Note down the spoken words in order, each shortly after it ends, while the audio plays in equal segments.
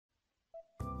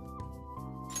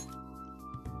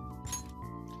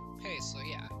So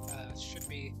yeah, should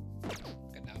be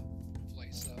good now. Hopefully.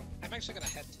 So I'm actually gonna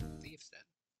head to Thieves then,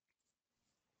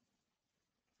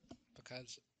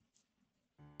 because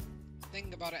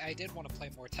thinking about it, I did want to play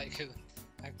more Tycoon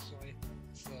actually.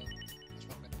 So that's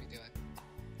what I'm gonna be doing.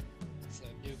 So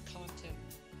new content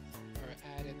are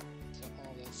added to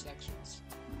all those sections.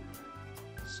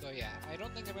 So yeah, I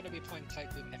don't think I'm gonna be playing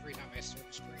Tycoon every time I start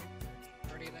a stream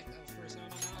or anything of Persona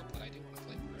now, but I do want to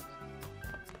play more of it.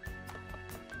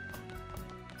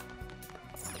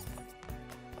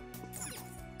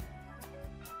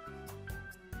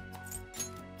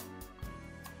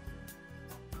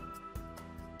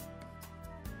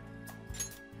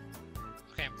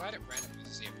 Okay, I'm glad it randomly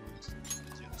disabled this. I'm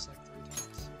gonna do this like 3 times or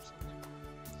something.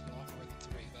 It's a lot more than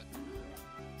 3, but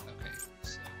okay,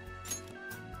 so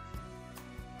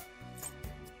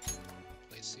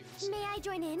play series. May I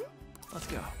join in? Let's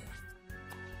go.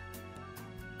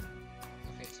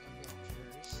 Okay, so I'm going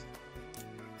first.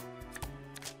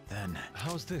 Then,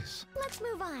 how's this? Let's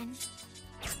move on.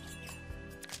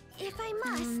 If I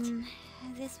must.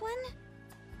 This one?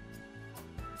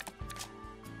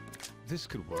 This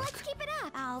could work. Let's keep it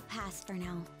up. I'll pass for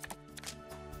now.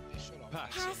 They should all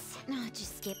Pass. Pass? No,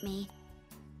 just skip me.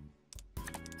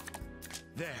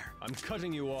 There, I'm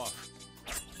cutting you off.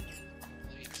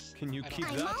 Please. Can you I don't keep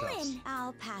know. that I'm all up? in.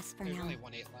 I'll pass for There's now. only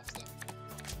 1-8 left though.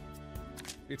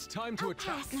 It's time to I'll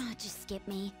attack. pass. No, just skip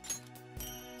me.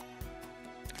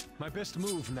 My best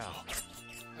move now.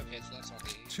 Okay, so that's all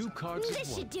the 2 cards at This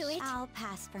once. should do it. I'll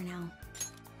pass for now.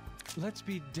 Let's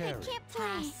be I daring. can't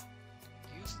pass.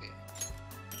 Use the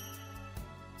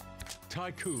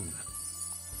Tycoon.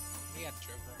 we had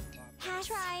Joker on top. Pass.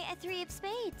 Try a 3 of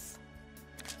spades.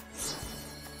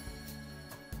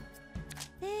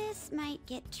 This might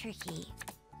get tricky.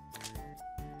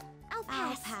 I'll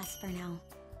pass for now.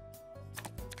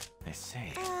 I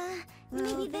say.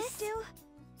 Maybe this do?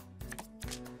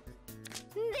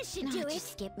 This should do it.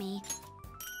 Just skip me.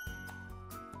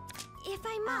 If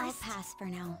I must. I'll pass for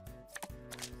now.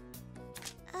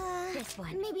 This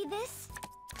one. Maybe this?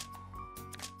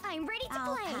 I'm ready to play.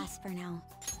 I'll pass for now.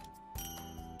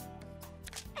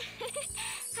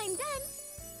 I'm done.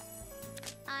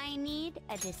 I need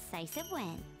a decisive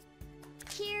win.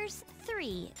 Here's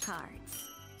 3 cards.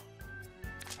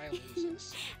 I lose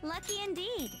this. Lucky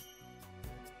indeed.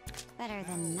 Better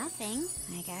than nothing,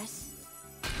 I guess.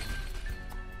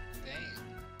 Dang.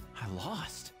 I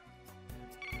lost.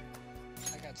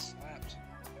 I got slapped.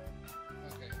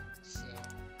 Okay, so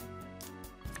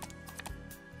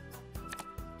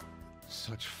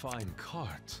Such fine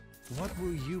cards. What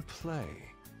will you play?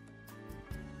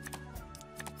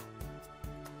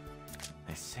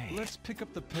 I say. Let's pick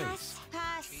up the pace.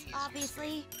 Pass, Jeez,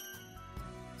 obviously.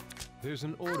 There's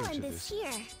an order I'll to end this. this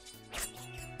here.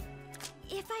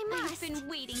 If I must. I've been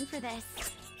waiting for this.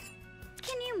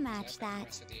 Can you match so I got the that?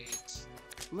 rest of the 8s.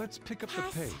 Let's pick up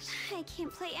Pass. the pace. I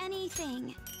can't play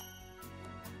anything.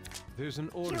 There's an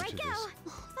order Here I to go.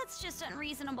 this. That's just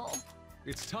unreasonable.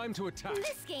 It's time to attack.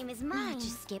 This game is mine.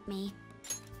 Just skip me.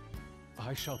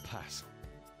 I shall pass.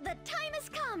 The time has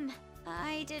come.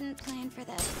 I didn't plan for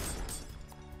this.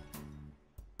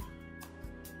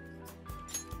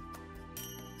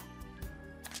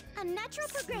 A natural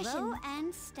progression. Slow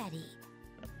and steady.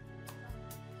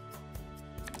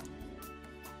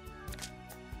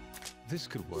 This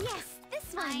could work. Yes,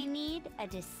 this one. I need a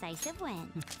decisive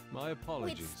win. My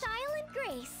apologies. With style and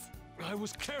grace. I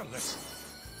was careless.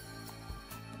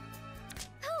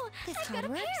 Oh, This I've got a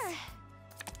card pair.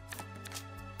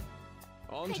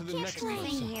 On to the can't next play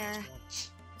person. here.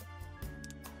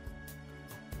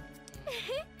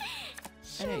 Hey,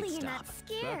 Surely you're not stop.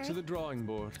 scared. Back to the drawing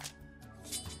board.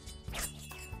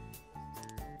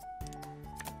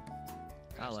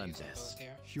 I'll end this.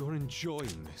 You're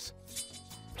enjoying this.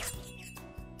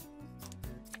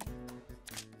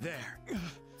 There.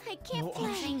 I can't No play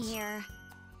options. here.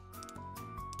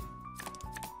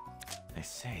 I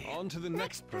say. On to the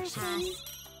next person.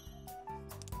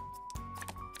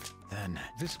 Then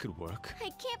this could work. I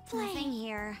can't play. Nothing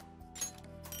here.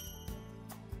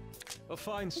 A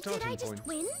fine Did starting I just point.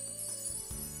 win?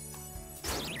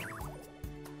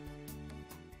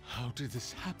 How did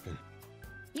this happen?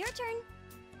 Your turn.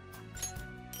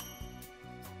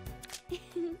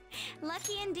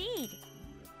 Lucky indeed.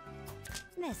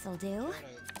 This'll do.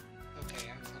 Okay,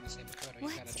 I was gonna say Dakota, you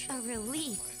What gotta a choose.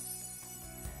 relief.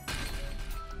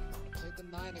 Played the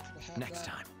 9, I could have had Next that.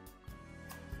 time.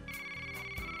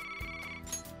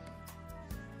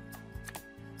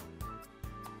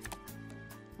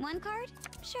 One card?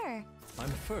 Sure. I'm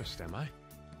first, am I?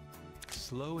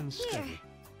 Slow and Here. steady.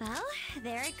 Well,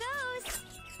 there it goes.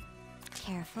 I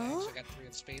Careful. also got 3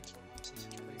 of spades for This is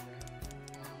pretty rare.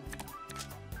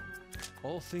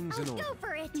 All things in order. Go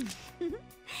for it.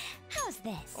 How's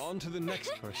this? On to the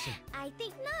next person. I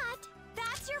think not.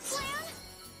 That's your plan?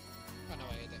 Oh no,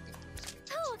 I didn't get those.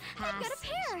 Oh, I've got a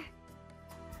pair.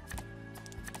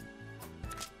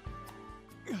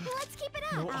 Let's keep it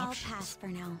up. No I'll options. pass for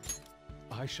now.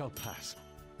 I shall pass.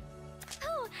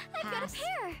 Oh, I've got a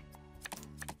pair.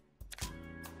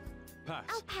 Pass.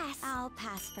 I'll pass. I'll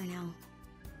pass for now.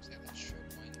 Does he have that short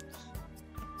point?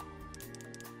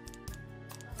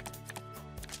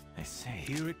 I say,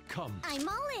 here it comes. I'm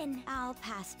all in. I'll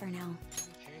pass for now.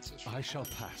 I shall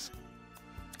pass.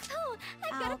 Oh,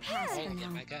 I've got a pair. All For of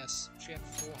them, now. I guess. She had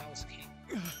full house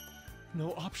king.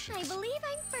 No options. I believe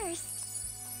I'm first.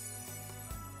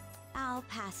 I'll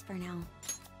pass for now.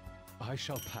 I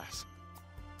shall pass.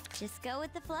 Just go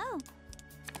with the flow.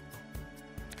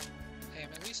 Hey, I'm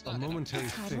at least A not in momentary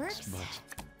That's how it fix, works.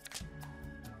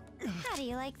 but How do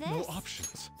you like this? no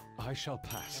options. I shall I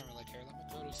pass. don't really care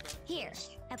that Makoto's got Here,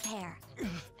 first. a pair. Okay,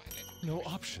 never mind. No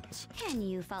options. Can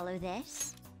you follow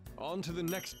this? On to the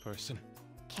next person.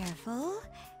 Careful.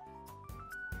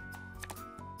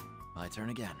 My turn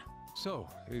again. So,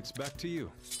 it's back to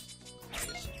you. Okay,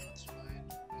 so that's fine.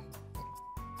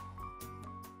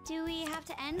 Do we have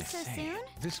to end I so say, soon?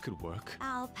 this could work.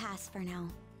 I'll pass for now.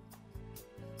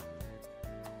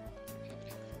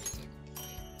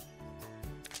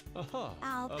 Aha!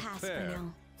 I'll a pass pair. for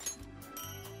now.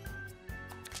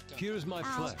 Here's my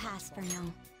I'll flag. pass for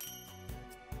now.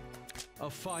 A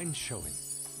fine showing.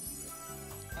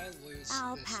 I lose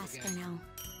I'll this pass again. for now.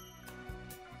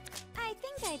 I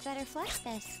think I'd better flush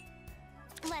this.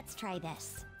 Let's try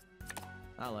this.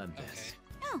 I'll end Okay. this.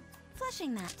 Oh,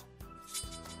 flushing that.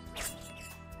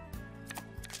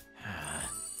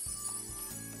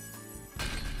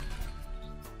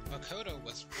 Makoto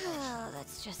was rough. Oh,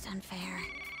 that's just unfair.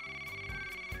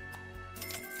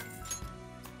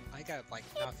 I got like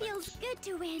It nothing. feels good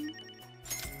to win.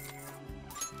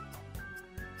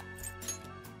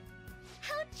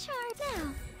 How charmed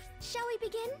now. Shall we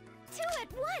begin? Two at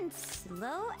once.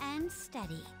 Slow and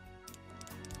steady.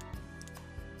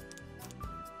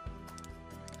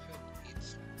 Could eat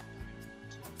some.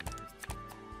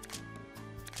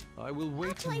 I will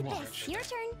wait Play and this. watch. Your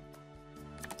turn.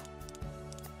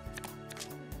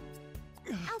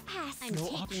 I'll pass. I'm No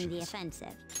taking the options.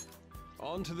 offensive.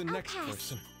 On to the I'll next pass.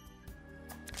 person.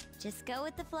 Just go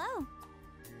with the flow.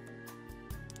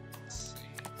 Let's see.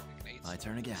 We can eat My some.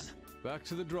 turn again. Back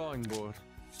to the drawing board.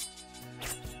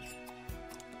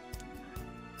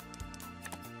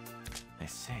 I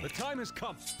say. The time has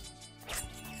come.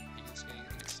 He's gonna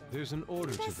eat some. There's an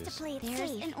order to Best to this. play it There's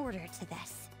an order to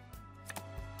this.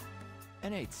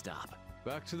 An 8 stop.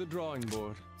 Back to the drawing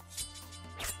board.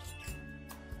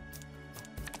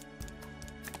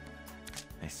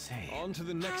 I say. On to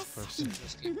the next Pass. person.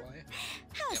 Just keep play.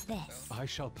 How's Yep, this? I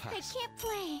shall I pass. can't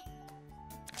play.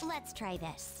 Let's try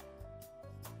this.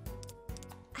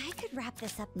 I could wrap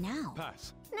this up now.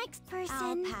 Pass. Next person.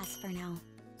 I'll pass for now.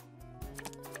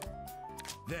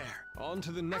 There. On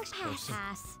to the next I'll person.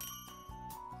 pass.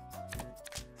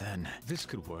 Then. This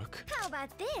could work. How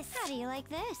about this? How do you like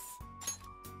this?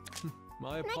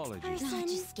 My Next apologies. person.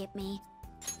 Just skip me.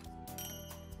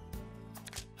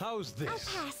 How's I'll this?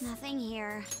 pass. Nothing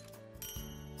here.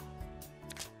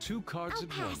 2 cards I'll at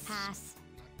pass. once. Pass.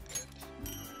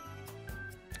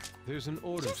 There's an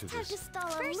order to Just have to this. stall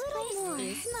a little more.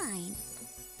 Is mine.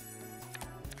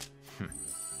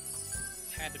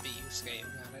 Had to be Yusuke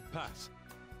who got it. Pass.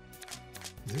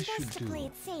 This should Best to play do.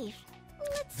 it safe.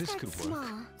 Let's This start could work.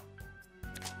 small.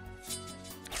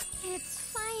 It's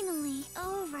finally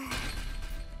over.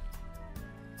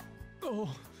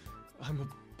 Oh, I'm a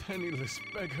penniless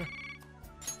beggar.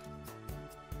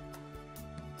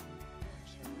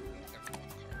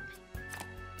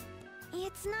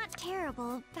 It's not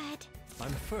terrible, but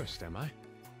I'm first, am I?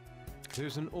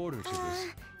 There's an order to this.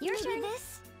 your turn.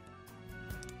 This?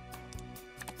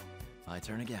 My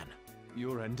turn again.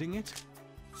 You're ending it?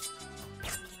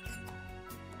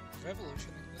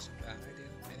 Revolution is a bad idea.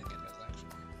 I think it is actually.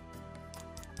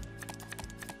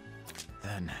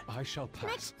 Then. I shall pass.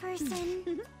 Next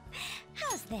person.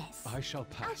 How's this? I shall I'll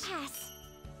pass. pass.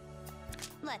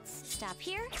 Let's stop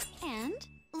here and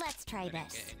let's try I didn't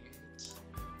this. get any hits.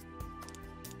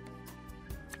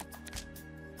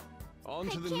 On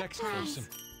to I the can't next play. person.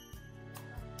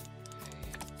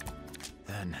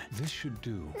 Then. This should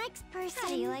do. Next person. How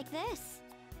do you like this?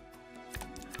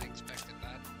 I expected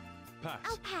that. Pass.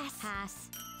 I'll pass. Pass.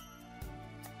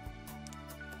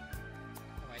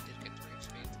 Oh, I did get 3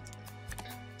 speed.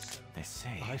 Okay, so I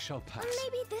say. I shall pass. Or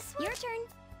maybe this one. Your turn.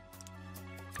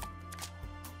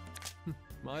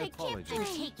 My I apologies. can't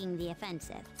play. I'm taking the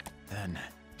offensive. Then,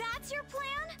 That's your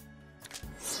plan?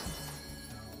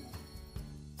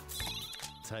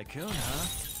 Tycoon,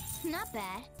 huh? Not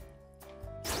bad.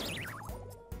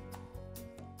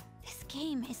 This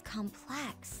game is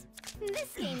complex.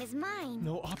 This game is mine.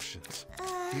 No options.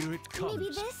 Here it comes. Maybe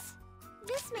this?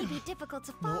 This may be difficult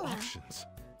to No follow. options.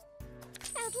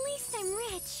 At least I'm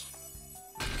rich.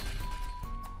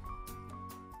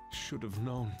 Should have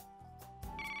known.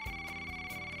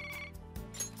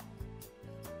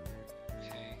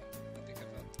 Okay, I think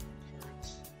about the cards.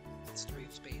 It's 3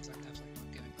 of spades, I'm definitely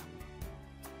not giving them.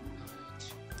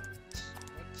 2 cards.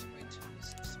 What do I do is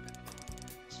spend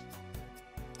cards?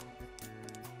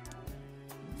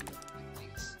 Like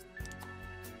these.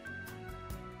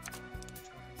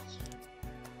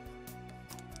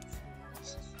 Tribes. 4s,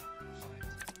 5s,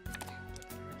 but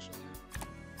they're actually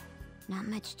Not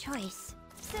much choice.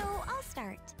 So I'll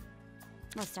start.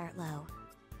 We'll start low.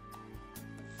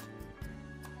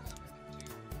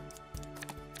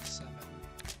 7.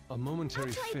 A momentary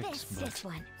I'll try fix, this. but This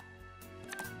one.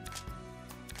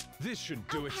 this should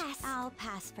do it. Pass. I'll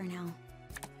pass for now.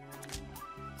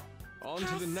 On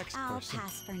to the next I'll person.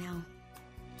 pass for now.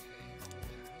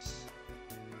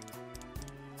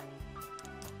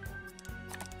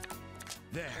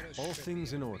 There. All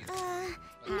things in order.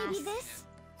 Maybe Pass. this?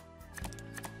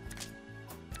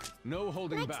 No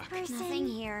holding Next back. person. Nothing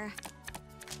here.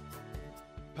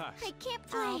 Pass. I can't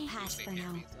play. I'll pass for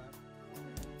now.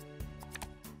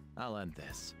 I'll end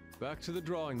this. Back to the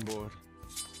drawing board.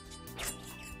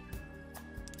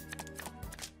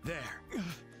 There.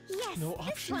 Yes, No this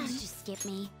options. one. Just skip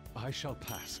me. I shall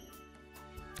pass.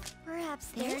 Perhaps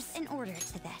there's an order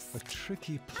to this. A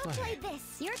tricky I'll play play.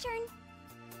 this. Your turn.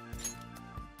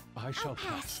 I shall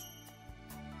pass.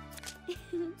 pass.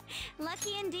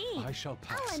 Lucky indeed. I shall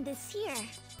pass. I'll end this here.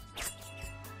 2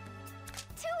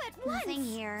 at once. Nothing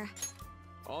here.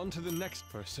 On to the next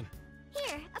person.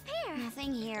 Here, a pair.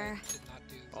 Nothing here. I did not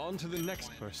do On to the next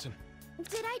plan. person.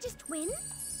 Did I just win?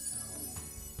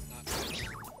 Not much.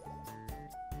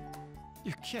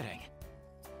 You're kidding.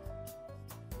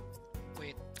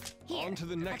 Wait, Here, On to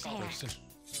the next pair. person.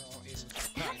 they're all aces.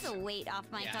 That's a weight off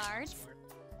my Yeah, cards. smart.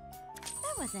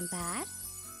 That wasn't bad.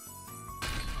 Oh,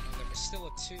 no, there was still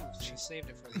a 2. She saved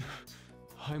it for the end.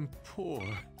 I'm poor.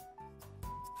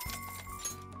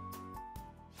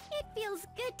 It feels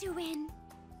good to win.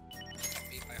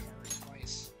 Beat by horror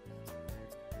twice.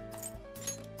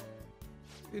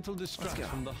 It'll distract go.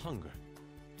 from the hunger.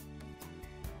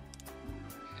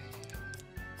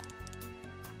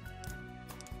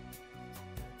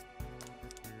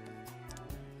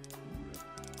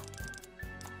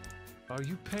 Are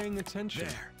you paying attention?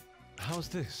 There. How's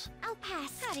this? I'll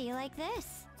pass. How do you like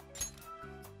this?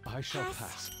 I shall Pass.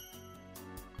 pass.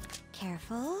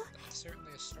 Careful. It's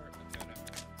certainly a start, but no.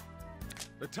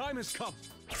 The time has come.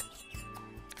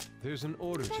 There's an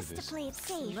order to Best to this. play it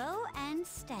safe. Slow and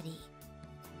steady.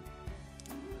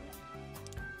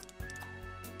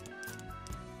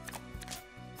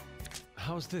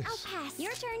 How's this? I'll pass.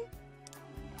 Your turn.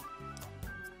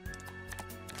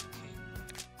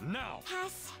 Now!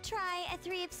 Pass. Try a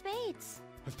 3 of spades.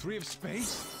 A 3 of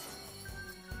spades?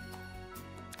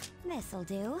 This'll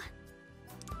do.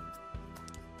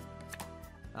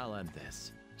 I'll end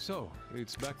this. So,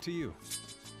 it's back to you.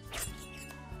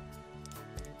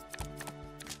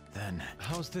 Then,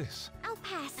 How's this? I'll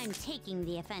pass. I'm taking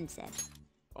the offensive.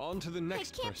 On to the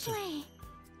next I can't person. play.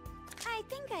 I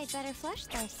think I'd better flush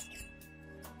this.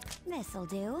 This'll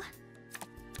do.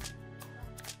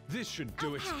 This should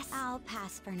do it. Pass. I'll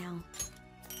pass for now.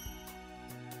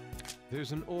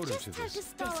 There's an order Just to have this. to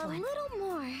stall a little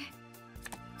more.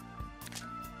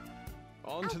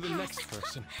 On to I'll the pass. next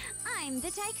person. I'm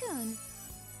the Tycoon.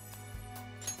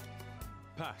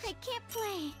 Pass. I can't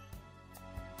play.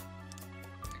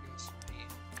 There goes 3.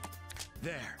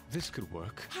 there. This could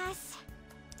work. Pass.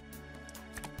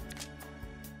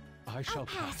 I shall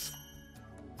pass. pass.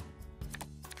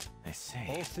 I say.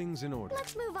 All things in order.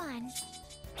 Let's move on.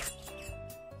 2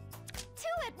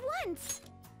 at once.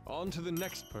 On to the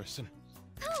next person.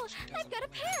 Oh, I've got a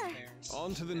pair.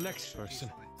 On to the next person.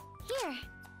 Here.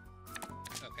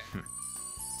 Okay.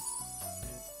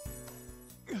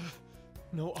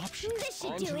 No options. This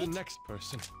should On do to the it. next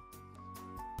person.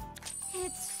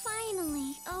 It's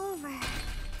finally over.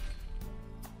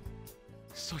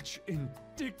 Such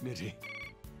indignity.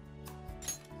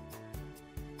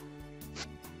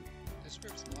 This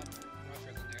group's a lot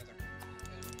rougher than the other.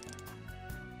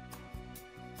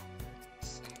 Let's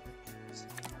see.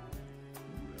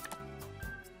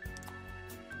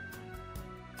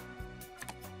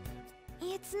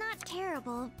 It's It's not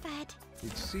terrible, but...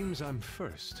 It seems I'm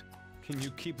first. Can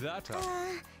you keep that up?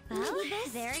 Well,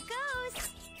 there it goes.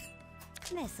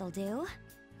 This'll do.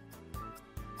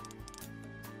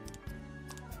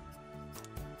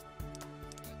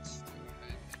 Let's go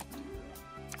ahead.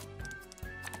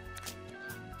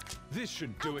 This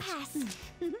should do it. Pass.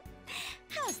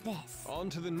 How's this? On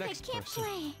to the next I can't person.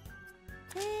 play.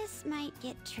 This might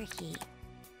get tricky.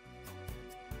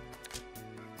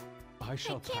 I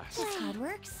shall I can't pass. play. This card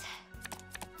works.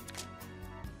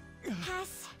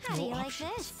 Pass. How do No you options.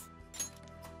 like this?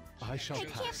 I shall I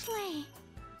can't pass. play.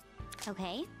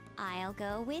 Okay, I'll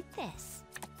go with this.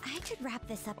 I could wrap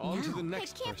this up On now. to the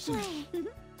next I can't person. play.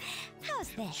 How's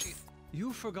this?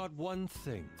 You forgot one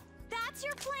thing. That's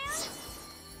your plan?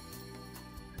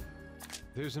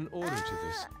 There's an order to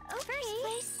this. Okay. First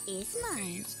place is Okay,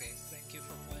 mine. Yusuke, thank you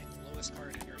for playing the lowest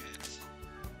card in your hand.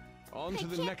 On to I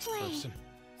the can't next play. person.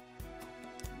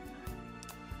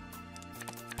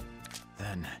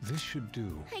 Then, This should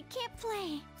do. I can't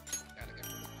play. Gotta get rid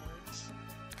of cards.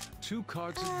 2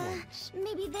 cards at once.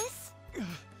 Maybe this?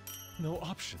 No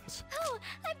options. Oh,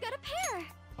 I've got a pair.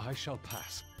 I shall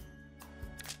pass.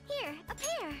 Here, a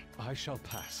pair. I shall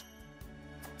pass.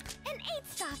 An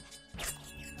 8-stop.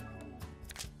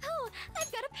 Oh,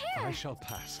 I've got a pair. I shall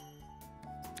pass.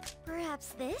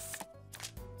 Perhaps this?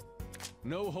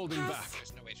 No holding Pass. back.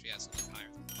 There's no way she has something higher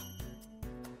than that.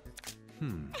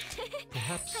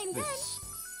 Perhaps I'm this.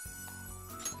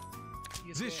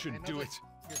 Yusuke, This should I know do that it.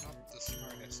 You're not the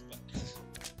smartest, but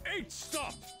 8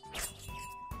 stop! okay,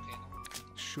 no.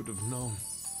 Should have known.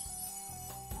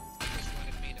 Just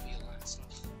wanted me to be last.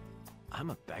 Huh? I'm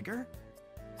a beggar?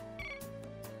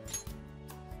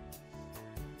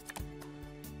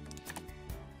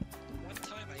 The one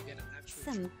time I get an actual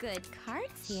Some good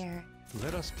cards here.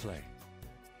 Let us play.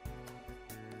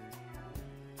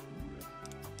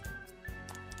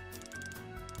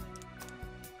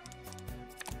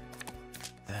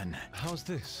 Then, How's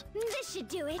this? This should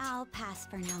do it. I'll pass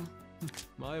for now.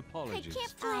 My I apologies.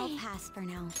 can't play. I'll pass for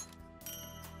now.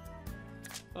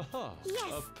 Aha!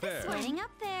 Yes, A pair. Sweating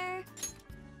up there.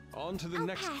 On to the I'll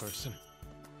next pass. person.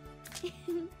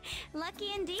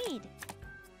 Lucky indeed.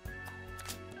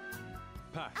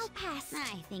 Pass. I'll pass.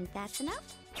 I think that's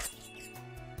enough.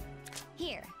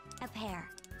 Here, a pair.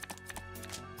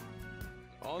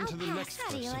 On I'll to the pass. next How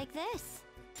do you person. like this?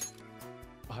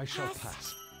 I shall Pass.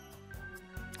 pass.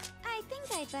 I think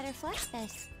I'd better flush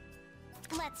this.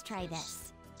 Let's try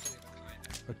this. three of a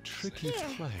kind. A tricky Here.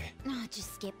 play. Oh,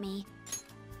 just skip me.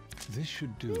 This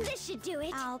should do. This should do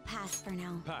it. I'll pass for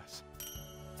now. Pass.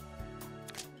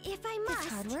 If I must. This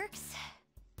card works.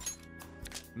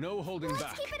 No holding Let's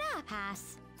back. keep it up.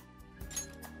 Pass.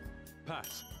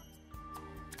 Pass.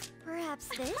 Perhaps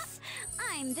this?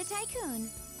 I'm the Tycoon.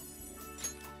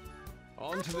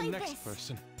 On I'll to the play next this.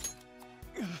 person.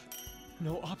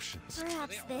 No options. Do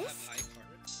Perhaps they all this? have high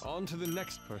cards? On to the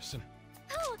next person.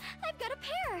 Oh, I've got a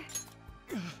pair.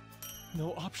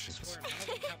 No I options. swear, none of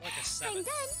them have like a 7. I'm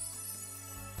done.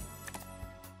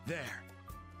 there.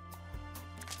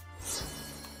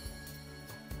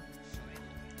 Finally.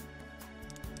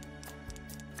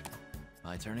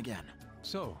 My turn again.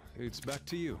 So, it's back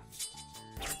to you.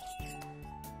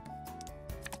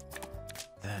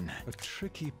 Then, A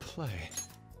tricky play.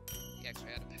 He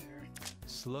actually had a pair.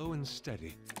 Slow and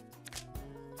steady.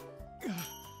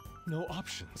 No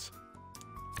options.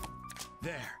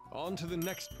 there. On to the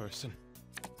next person.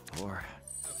 Or,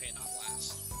 Okay, not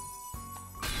last.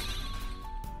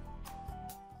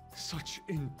 Such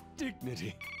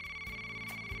indignity.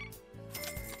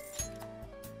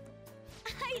 I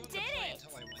I'm did gonna play it.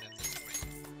 until I win at this point.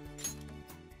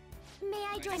 May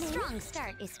I join A in? A strong strong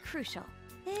start is crucial.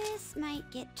 This might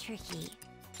get tricky.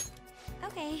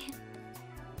 Okay.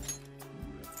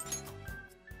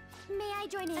 May I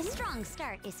join in? A strong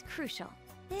start is crucial.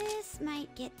 This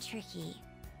might get tricky.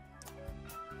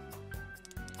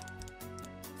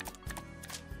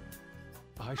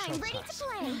 I shall I'm ready pass. to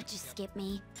play. No, just skip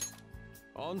me.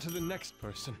 On to the next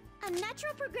person. A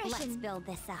natural progression. Let's build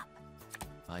this up.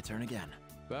 my turn again.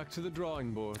 Back to the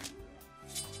drawing board.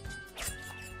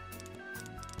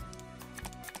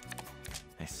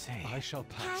 I see. I shall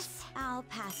pass. Pass. I'll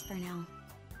pass for now.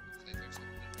 Hopefully there's an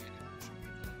advantage.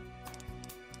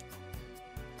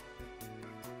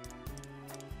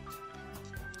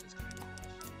 Just kind of-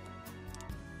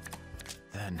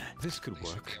 Then, This could They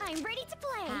should work. be able- I'm ready to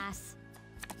play. Pass.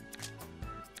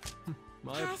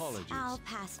 My Pass. apologies. I'll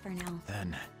pass for now.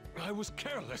 then, I was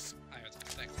careless. I was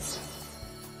expecting.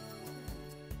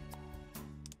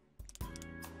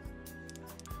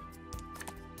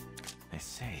 I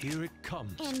see. Here it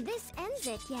comes. And this ends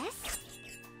it, yes?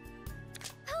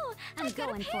 I'm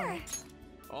going for it.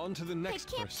 On to the I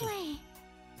next can't person. play.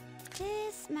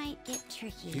 This might get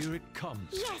tricky. Here it comes.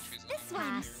 Yes, this one.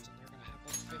 And they're gonna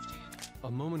have like 15.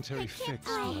 A momentary I can't fix.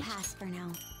 play. but Pass for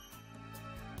now.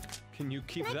 Can you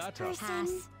keep Next that person. up?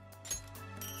 Pass.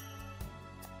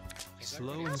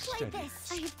 Slow I'll and play steady.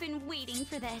 this. I've been waiting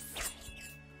for this.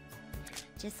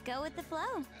 Just go with the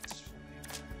flow. That's for me.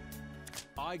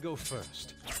 I go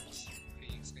first. Pretty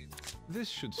easy. This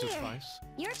should Here. suffice.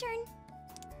 Your turn.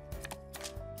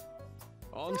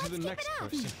 On to the Let's keep next it up.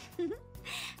 person.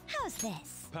 How's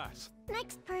this? Pass.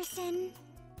 Next person.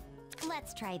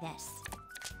 Let's try this.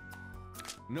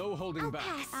 No holding I'll back.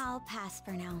 pass. I'll pass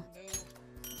for now.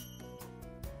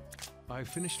 No, I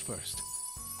finished first.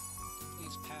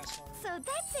 please pass hard. So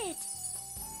that's it.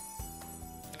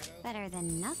 No. Better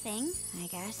than nothing, I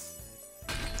guess.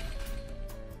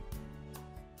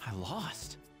 I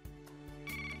lost.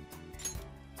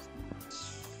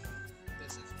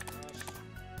 This is rough.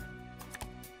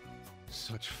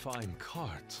 Such fine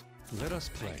cards. Let us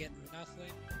I play. get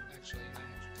nothing. Actually, I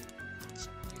have to do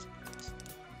some of these cards.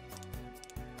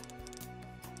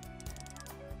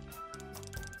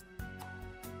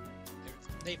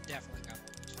 They've definitely got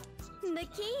more than The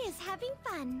key is having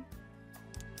fun.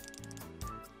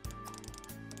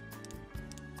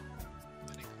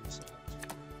 money comes out.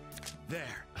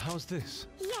 There. How's this?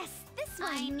 Yes, this one.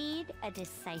 I need a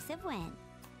decisive win. I'm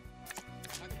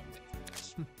not gonna win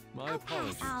this. My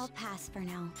apologies. I'll pass for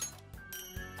now.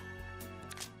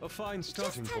 A fine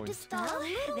starting Just have to point. stall a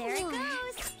little there it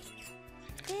goes.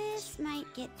 This might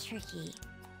get tricky.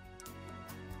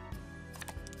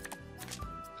 That's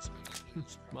my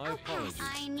news card. My apologies.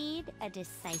 I need a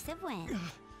decisive win.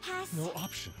 Pass. No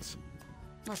options.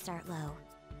 We'll start low.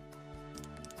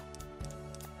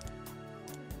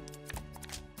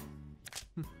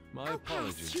 My Pass.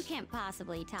 apologies. You can't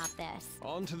possibly top this.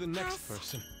 On to the next Pass.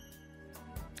 person.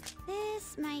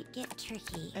 This might get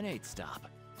tricky. An 8 stop.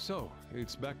 So,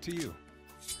 it's back to you.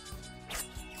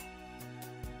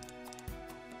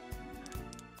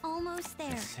 Almost I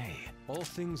there. say. All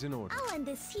things in order. I'll end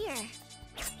this here.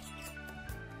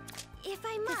 If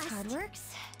I must. This card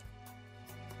works.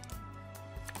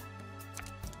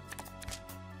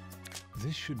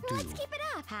 This should do. Let's keep it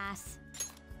up. Pass.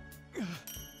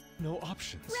 No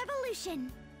options.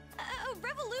 Revolution.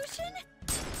 Revolution?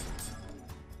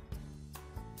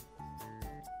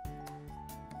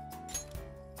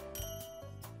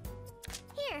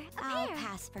 Here, I'll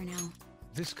pass for now.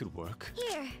 This could work.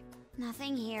 Here.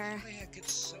 Nothing here. They had get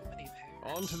so many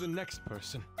pairs. On to the next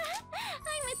person.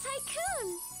 I'm a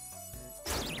tycoon.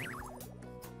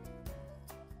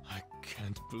 I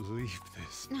can't believe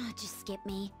this. No, just skip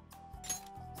me.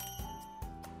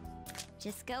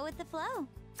 Just go with the flow.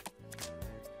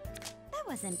 That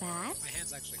wasn't bad. My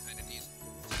hand's actually kind of decent.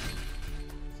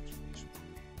 Situation,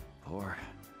 Poor.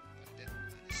 but it didn't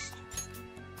manage.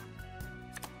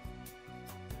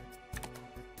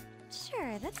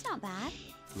 Sure, that's not bad.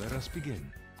 Let us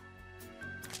begin.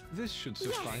 This should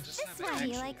Yes. suffice. Just This have it one, you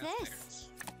actually like have this? pairs.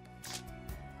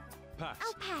 Pass.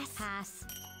 I'll pass. Pass.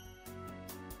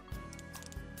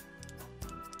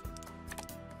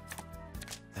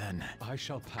 Then. I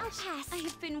shall I'll pass. pass. I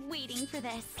have been waiting for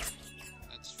this.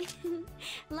 That's fine.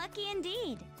 Lucky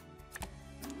indeed.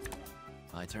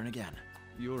 My turn again.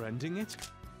 You're ending it?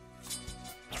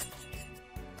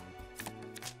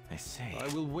 I say. I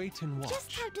will wait and watch.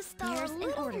 Just have to stall There's a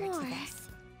little an order more. To this.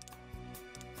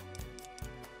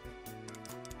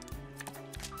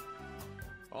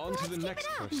 On to the Let's keep next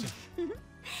it up. person.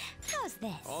 How's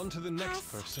this? On to the next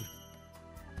Pass. person.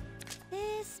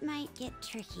 This might get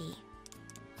tricky.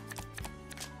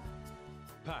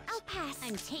 Pass. I'll pass.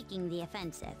 I'm taking the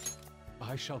offensive.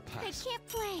 I shall I pass. can't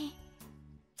play.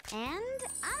 And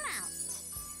I'm out.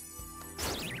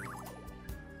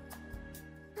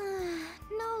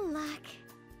 No luck.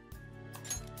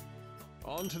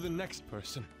 On to the next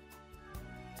person.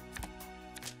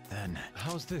 Then.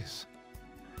 How's this?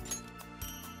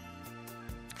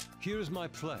 Here's my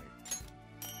play.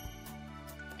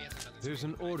 He has another There's three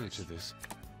an order pairs. to this.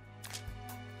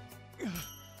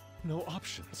 No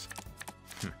options.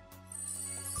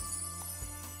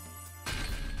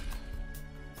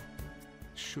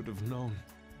 Should have known.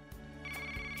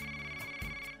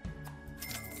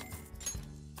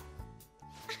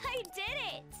 I did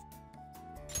it!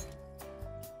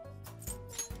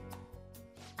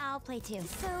 I'll play too.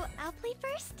 So, I'll play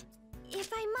first? If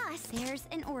I must. There's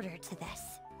an order to this.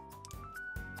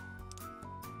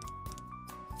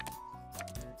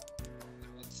 Now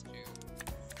let's do.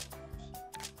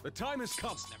 The time has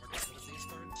come. Let's never get rid of these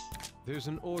cards. There's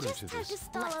an order to Just have this. to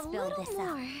stall a little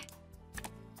more.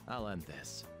 I'll end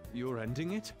this. You're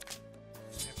ending it?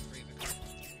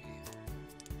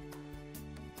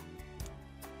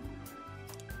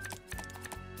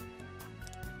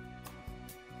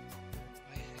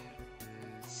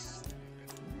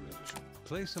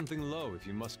 Play something low if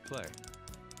you must play.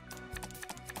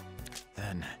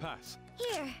 Then Pass.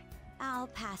 Here, I'll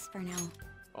pass for now.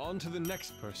 On to the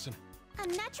next person. A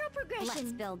natural progression.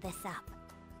 Let's build this up.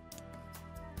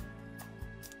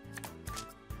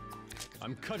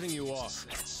 I'm cutting you off.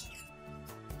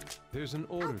 There's an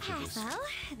order to this. Well,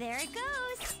 there it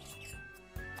goes.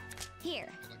 Here,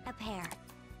 a pair.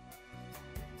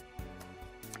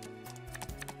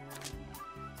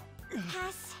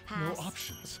 Pass. No Pass.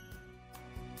 options.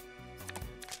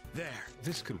 there.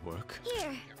 This could work.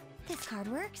 Here, this card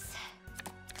works.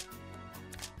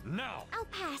 Now!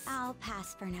 I'll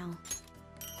pass for now.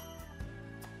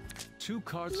 2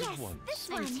 cards Yes, at once. this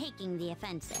one. I'm taking the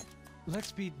offensive.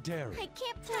 Let's be daring. I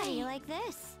can't play like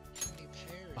this. How many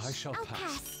pairs? I shall I'll pass.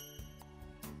 pass.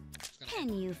 It's gonna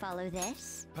Can you follow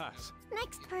this? Pass.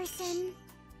 Next person.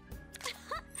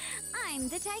 I'm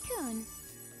the Tycoon.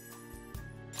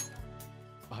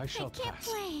 I shall I can't pass.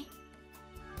 play.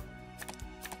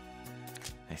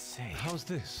 I say. How's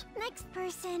this? Next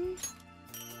person.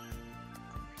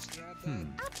 grab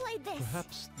Hmm. that. I'll play this.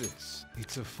 Perhaps this.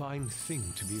 It's a fine thing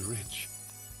to be rich.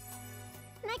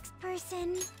 Next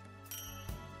person.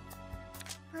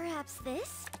 Perhaps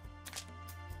this?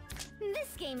 This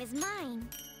game is mine.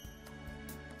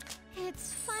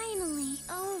 It's finally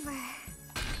over.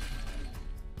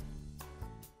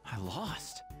 I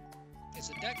lost. Is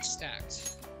a deck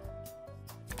stacked?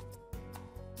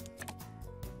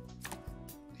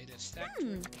 It is stacked. to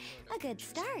overload A of good features.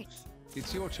 start.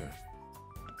 It's your turn.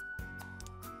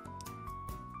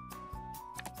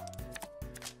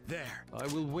 There. I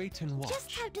will wait and watch.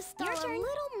 Just have to stall a little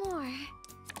more.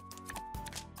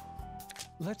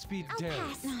 Let's be I'll daring.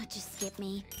 pass. No, just skip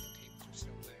me. Okay, the games are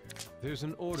still there. There's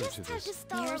an order Just to have to this.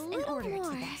 stall There's a an little order to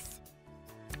more. this.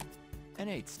 An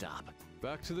 8 stop.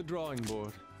 Back to the drawing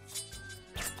board.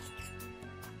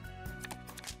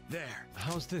 There.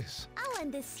 How's this? I'll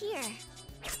end this here.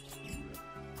 2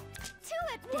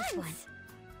 at This once.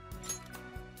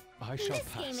 I shall This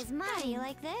pass. game is mine. How do you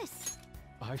like this?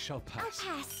 I shall I'll pass.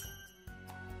 pass.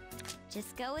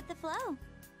 Just go with the flow.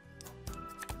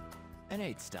 An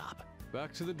 8 stop.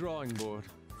 Back to the drawing board.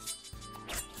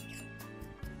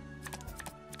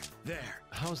 There.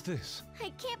 How's this?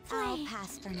 I can't play. I'll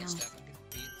pass for now. It's definitely gonna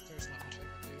beat. There's not much I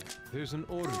can do. There's an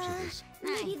order to this.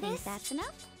 Maybe I think this. that's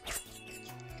enough.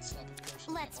 It's not the first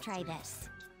one, Let's all try three. this.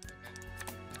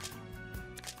 Okay.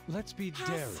 Let's be Pass.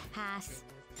 daring. Pass.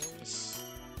 Of course.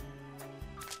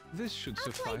 This should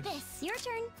I'll play suffice. this. Your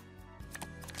turn.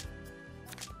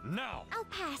 Now! I'll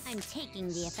pass. I'm taking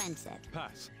the offensive.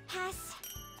 Pass. Pass.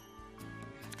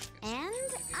 And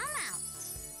I'm out.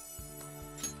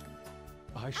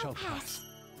 I shall I'll pass. pass.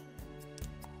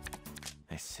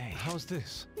 I say. How's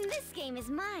this? This game is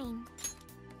mine.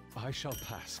 I shall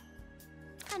pass.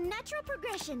 A natural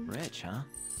progression. Rich, huh?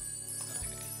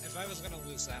 Okay. If I was gonna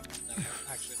lose that one, then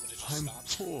I actually would have just I'm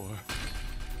stopped. poor.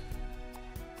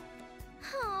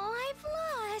 Oh, I've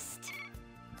lost.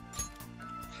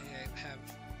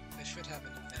 I should have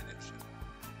an advantage.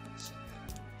 So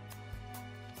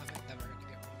I'm never gonna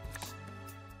get one of these.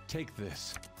 Take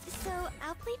this. So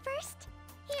I'll play first.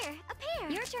 Here, a pair.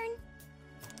 Your turn.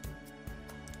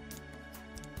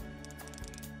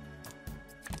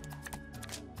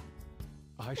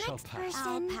 I shall Next pass. person.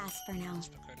 I'll pass for now.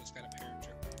 Dakota's got a pair of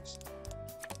jokers.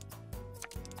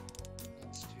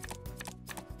 Let's do.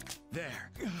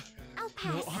 There. I'll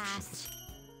No pass. options.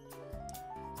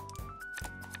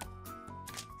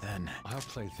 Then. I'll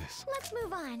play this. Let's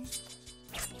move on.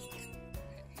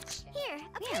 It's not- Here, a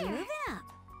Yeah, pair. move it up.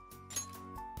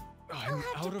 I'm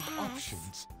have to out of pass.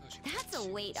 options. Oh, she That's plays a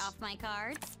weight twos. off my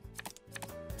cards.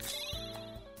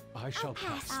 I shall I'll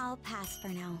pass. pass. I'll pass for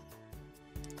now.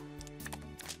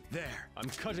 There. I'm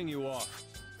cutting you off.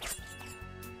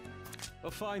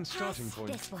 A fine starting Pass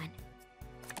point. this one.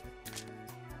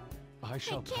 I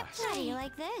shall I can't pass. play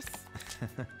like this.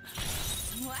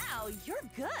 Wow, you're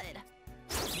good.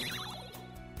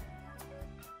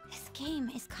 This game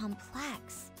is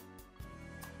complex.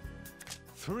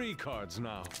 3 cards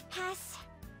now. Pass.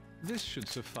 This should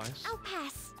suffice. I'll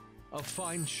pass. A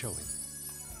fine showing.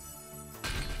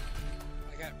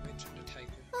 I got rich into Tycoon.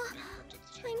 Oh, bankrupt at the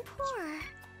I'm Tycoon, poor.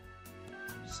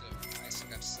 So I still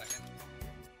got second.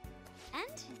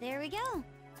 And there we go.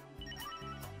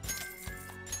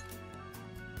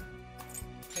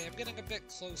 Okay, I'm getting a bit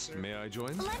closer. May I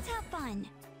join? Let's have fun.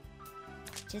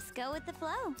 Just go with the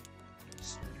flow.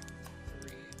 Starting with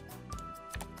 3.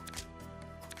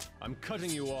 I'm cutting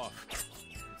you off.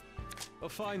 A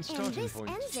fine And starting this point.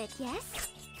 ends it, yes?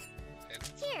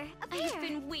 Okay, Here, a pair. I've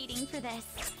been waiting for this.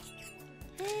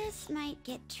 This might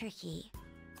get tricky.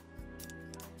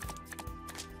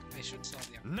 I I should solve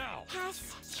the Now!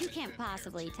 Pass. You can't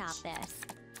possibly top this.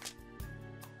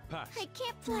 Pass. I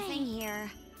can't play. Nothing here.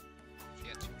 If you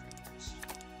had two characters,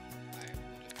 I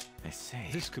would've. I say.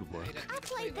 This could work. I didn't I'll need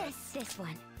to play that. this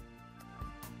one.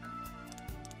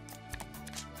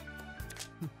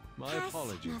 My Pass.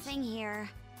 apologies. Nothing here.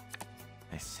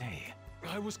 I say.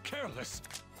 I was careless.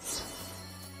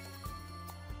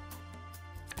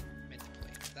 Meant to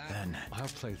play that. Then. I'll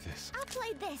play this. I'll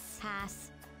play this. Pass.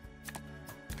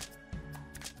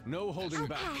 No holding I'll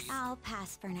back. pass. I'll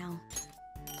pass for now.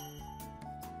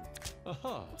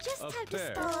 Aha. Just a have to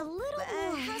pair. spell a little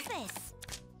more. How's this?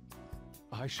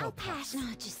 I shall I'll pass. No,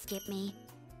 just skip me.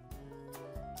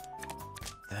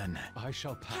 Then. I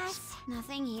shall pass. Pass.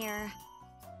 Nothing here.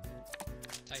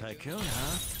 Tycoon,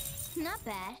 huh? Not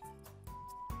bad.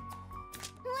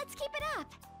 Let's keep it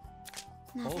up.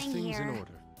 All Nothing things here. in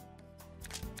order.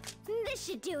 This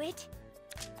should do it.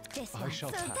 This I one. shall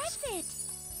So pass. that's it.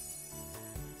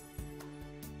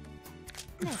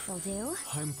 This'll do.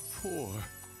 I'm poor.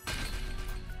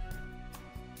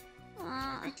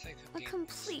 Tycoon A games,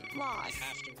 complete I loss.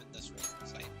 have to win this one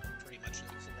because I pretty much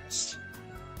lose the rest.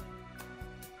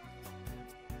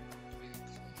 Three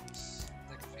clubs,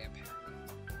 like a vampire.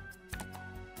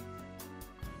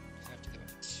 I have to go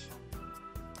with seven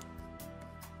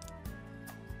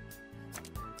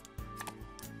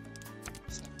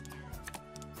pair.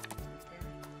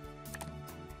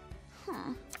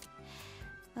 Huh.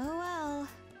 Oh well.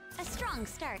 A strong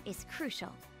start is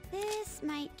crucial. This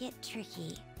might get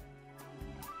tricky.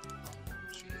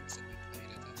 She instantly played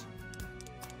it as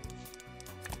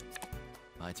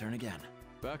My turn again.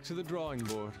 Back to the drawing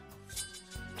board.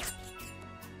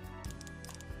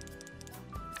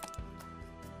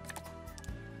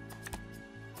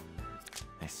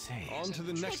 I say. On to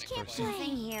the next Interesting person. play.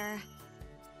 Nothing here.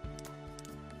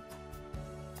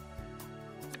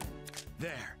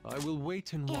 There. I will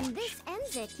wait and watch. And this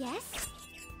ends it, yes?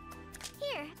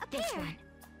 Here, a pair. This one.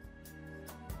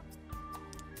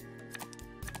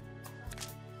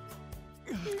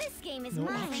 This game is No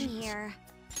mine. options. Here.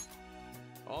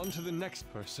 On to the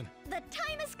next person. The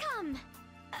time has come.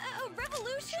 A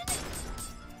revolution?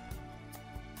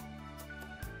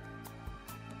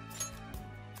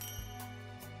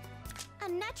 A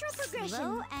natural progression.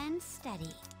 Slow and steady.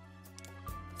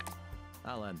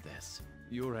 I'll end this.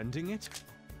 You're ending it?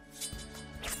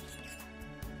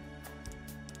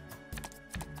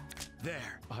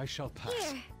 There. I shall pass.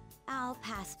 Here. I'll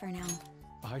pass for now.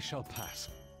 I shall pass.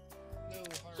 no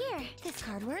hard Here, this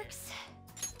card works.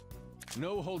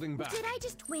 No holding back. Did I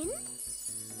just win?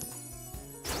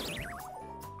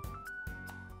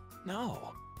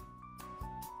 No.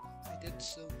 I did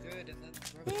so good and then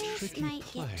This Tricky might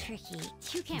play. get tricky.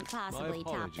 You can't possibly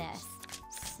top apologies. this.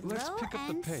 Let's Slow pick up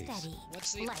the and pace. steady.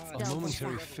 What's the Let's odds go A for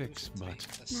momentary that. fix,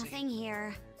 but Nothing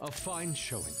here. a fine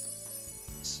showing.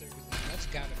 So, that's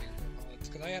gotta be real odds,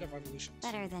 because I had a revolution.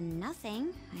 Better than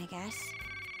nothing, I guess.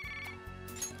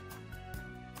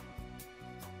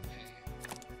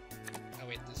 Oh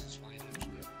wait, this is fine actually.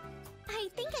 I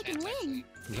think I can Chance, win.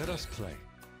 actually. Let us play.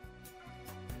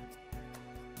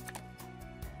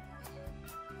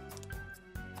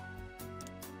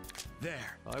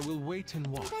 There. I will wait and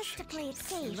watch. Best to play it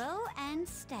safe. Slow and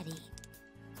steady.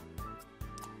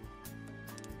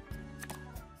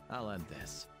 I'll end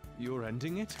this. You're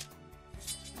ending it?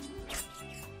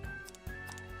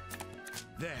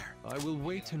 There. I will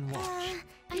wait and watch. I've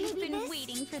I've been this?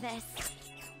 waiting for this.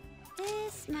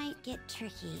 This might get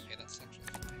tricky. Okay, that's actually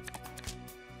fine.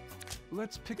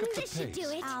 Let's pick up the This should pace.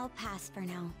 do it. I'll pass for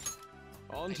now.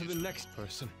 On to the next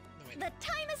person. No wait, The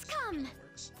time has come. that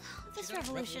works. This She's not a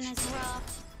revolution is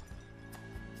rough.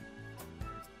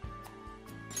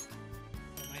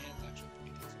 Oh, my hand's actually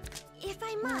pretty decent. If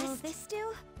I must. Will this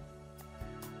do?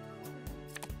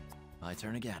 My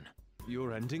turn again.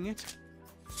 You're ending it?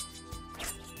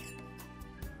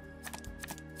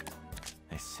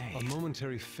 I say. A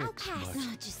momentary I'll fix, pass. but...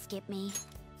 No, just skip me.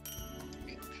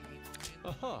 Okay,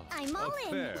 fine. Aha! I'm all a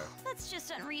in. pair. That's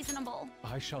just unreasonable.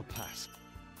 I shall pass.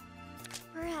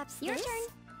 Perhaps Your this? turn.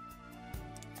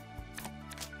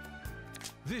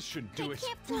 This should do I it.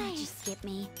 can't play. Just skip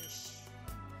me.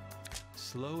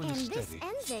 Slow and And this steady.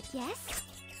 ends it, yes?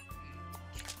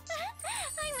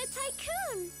 I'm a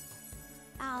tycoon.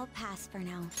 I'll pass for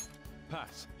now.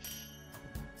 Pass.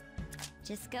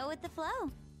 Just go with the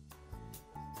flow.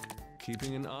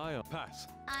 Keeping an eye on... Pass.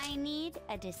 I need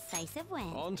a decisive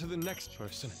win. On to the next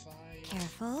person. Fine.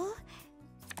 Careful.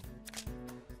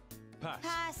 Pass.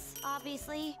 Pass,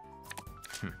 obviously.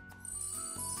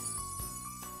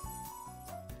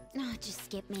 No, just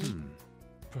skip me.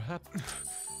 Perhaps...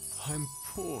 I'm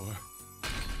poor.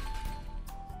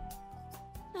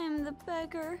 I'm the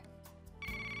beggar.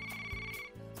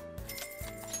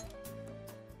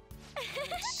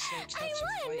 It's so touch and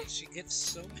won! fight. She gets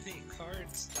so many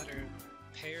cards that are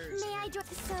pairs. May I and do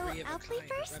so? three of a I'll play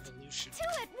kind, first. Revolution.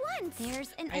 Two at once. There's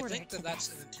an I order think that to that's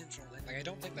this. an intentional thing. Like, I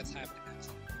don't think that's happening.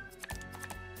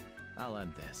 I'll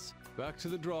end this. Back to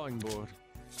the drawing board.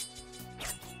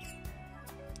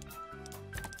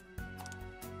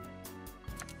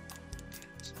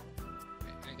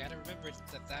 I gotta remember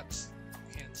that that's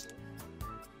cancel.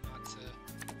 Not to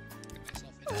get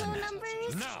myself into Hello, that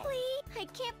numbers, Now. please. I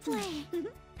can't play.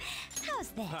 How's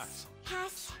this? Pass.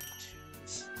 Pass.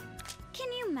 Twos,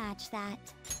 Can you match that?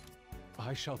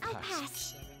 I shall I'll pass.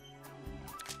 pass. 7,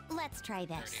 Let's try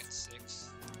 30 this. and 6.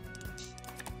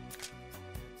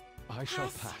 I shall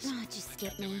Pass. pass. Oh, just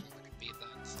skip me. I can beat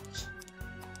that.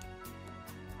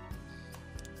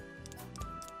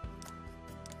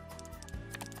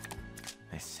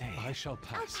 I say. I shall I'll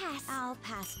pass. pass. I'll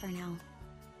pass for now.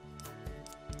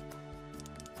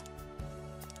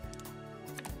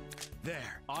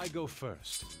 There. I go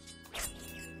first.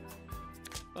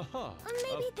 Aha!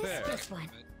 Maybe a pair. this one.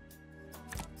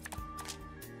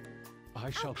 I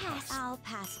shall I'll pass. pass. I'll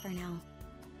pass for now.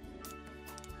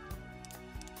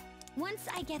 Once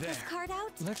I get this There. card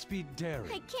out, Let's be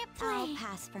daring. I can't play. I'll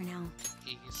pass for now.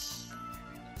 Ace.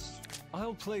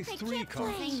 I'll play I 3 can't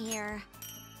cards. play here.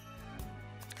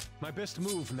 My best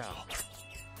move now.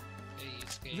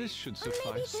 Ace. This should Or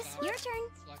maybe suffice. this. Your turn.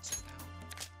 Flex it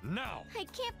now. Now! I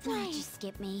can't play. Just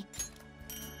skip me.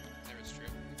 There is true.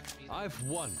 I've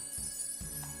won.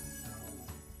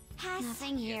 Pass.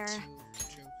 Nothing here.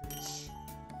 Two jokers.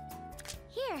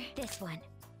 Here, this one.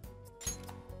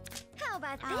 How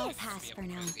about I'll this? pass Be a for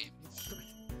now. pro game.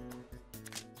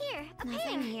 Here, a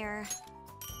Nothing pair. here.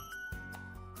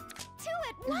 Two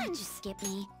at once. Just skip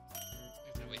me.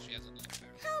 There's no way she has another pair.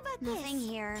 How about Nothing this?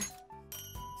 here.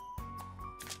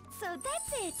 So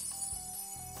that's it.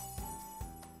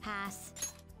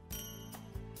 Pass.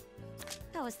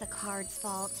 That was the card's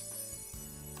fault.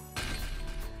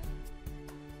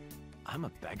 I'm a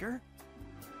beggar?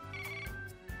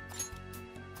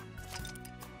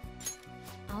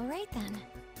 All right then.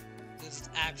 This is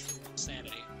actual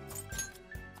insanity.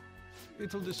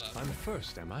 It'll just. I'm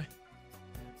first, am I?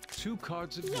 2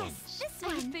 cards at Yes, once. this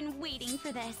one. I've been waiting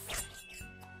for this.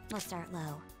 We'll start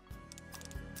low.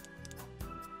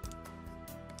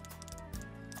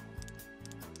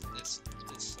 This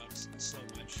sucks so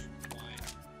much. Why?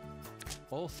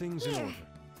 All things in Here. order.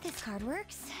 This card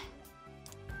works.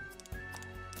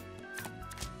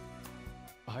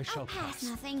 I shall pass. pass.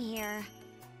 Nothing here.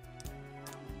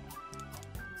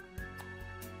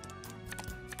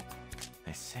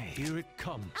 I say. Here it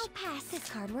comes. I'll pass. This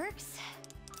card works.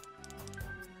 That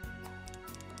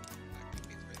could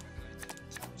be the right behind it.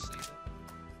 So save it.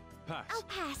 Pass. I'll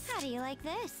pass. How do you like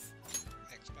this?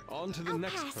 I expected On to that. the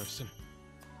next pass. person.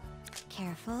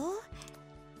 Careful.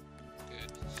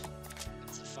 Good.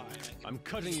 It's a 5. I can I'm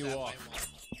cutting beat you that by off.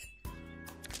 1.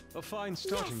 A fine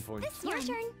starting yes, point. this your One.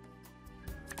 turn.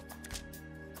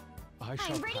 I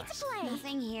shall I'm ready pass. to play.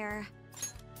 Nothing here.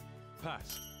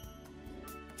 Pass.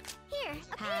 Here,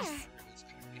 a Pass. pair. It's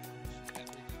gonna be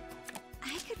everything.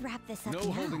 I could wrap this up No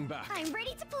now. holding back. I'm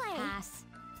ready to play. Pass.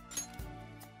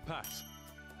 Pass.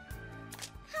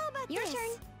 How about Your this? turn.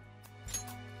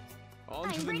 On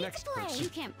to I'm the ready to next play. person. You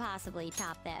can't possibly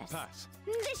top this. Pass.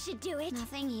 This should do it.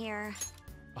 Nothing here.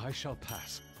 I shall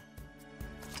pass.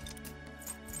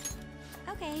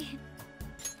 Okay.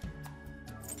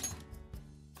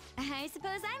 I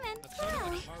suppose I'm in. But Sonic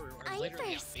and Well, Haru are I'm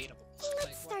literally first. unbeatable. Let's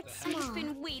Like, start what the heck? small. I've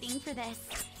been waiting for this.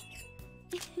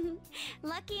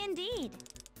 Lucky indeed.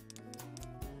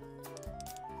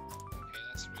 Okay,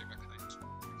 that's three behind. Keep.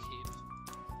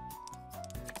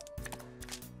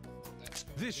 That's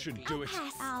going This to should beat- do it.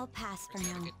 Pass. I'll pass for We're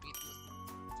gonna now. get beat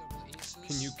with double aces.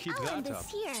 Can you keep I'll end that this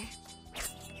up? here.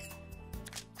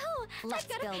 Oh, Let's I've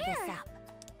got build a pair. this up.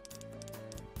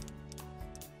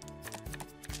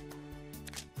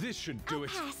 This should do I'll it.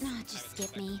 pass. No, I just was skip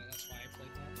expecting me. that, That's why I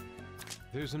played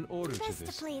that. There's an order to Best to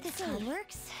this. play it This safe. card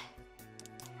works.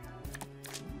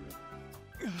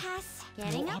 Pass.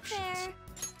 Getting No up options. there.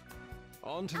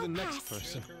 On to I'll the next pass.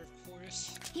 person. Joker, of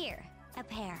course. Here, a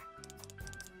pair.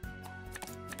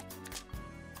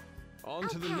 On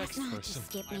to I'll the pass. next No, person. just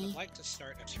skip I would me. like to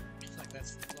start a turn. Like,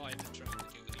 that's all I've been trying to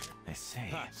do here. I say.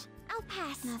 Pass. I'll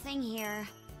pass. Nothing here.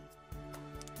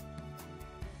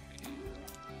 Okay,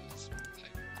 these are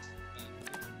typed,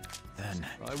 Then.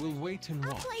 I will wait and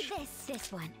I'll watch. play this.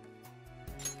 This one.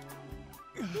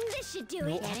 This should do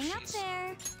No it. Getting up jeez.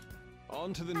 there.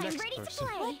 On to the I'm next ready to person.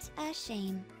 play. What a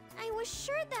shame. I was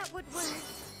sure that would work.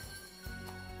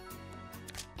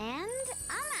 And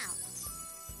I'm out.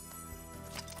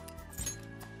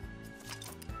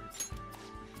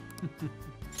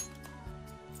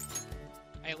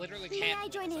 I literally May can't. I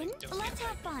join win if in? don't Let's get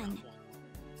have Tycoon fun. round one.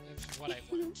 That's what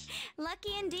I've learned.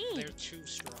 Lucky indeed. They're too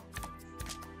strong.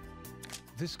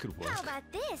 This could work. How about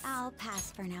this? I'll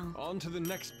pass for now. On to the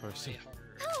next person. Way harder.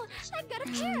 Oh, It's I've got a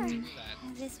to pair. do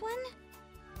that. This one?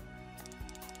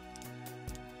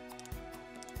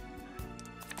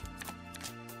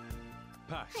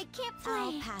 Pass. I can't play.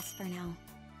 I'll pass for now.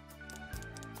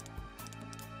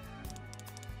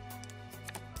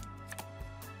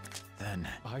 Then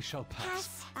I shall pass.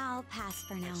 Pass. I'll pass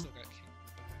for I now. still got king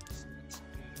back, so that's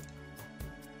good.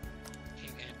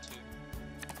 King and two.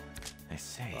 I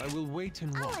say, I will wait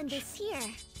and I'll watch. end this here.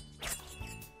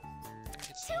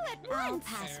 It's Two not at fair. once. I'll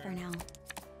pass for now.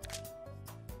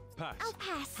 Pass. I'll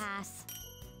pass. Pass.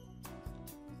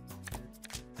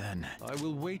 then I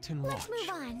will wait and watch. Let's move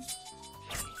on.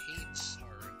 I hate sorry.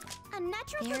 A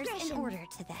natural There's progression. an order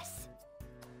to this.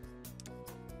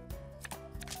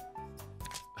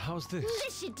 How's this?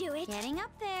 This should do it. Getting up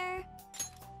there.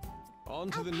 On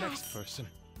to I'll the next pass. person.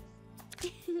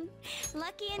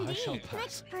 Lucky I indeed. shall pass.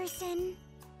 Next person.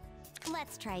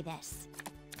 Let's try this.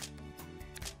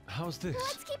 How's this?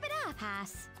 Let's keep it up.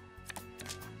 Pass.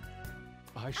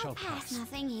 I shall pass. pass.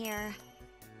 Nothing here.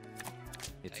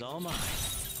 it's all mine.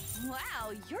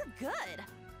 Wow, you're good.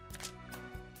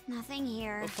 Nothing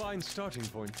here. A fine starting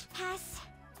point. Pass.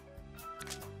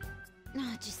 No,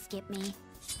 just skip me.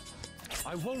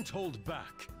 I won't hold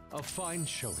back. A fine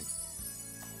showing.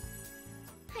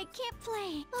 I can't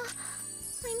play. Oh,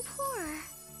 I'm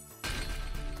poor.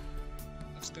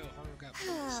 Let's go. Haru got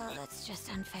Oh, Haru that's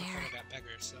just unfair. got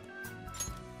beggar, so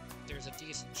there's a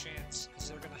decent chance because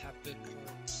they're gonna have good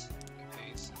cards.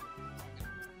 Okay, so I'm gonna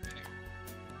pair.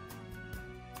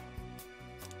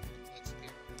 Let's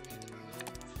get rid of.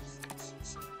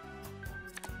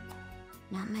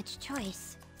 Not much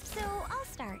choice. So I'll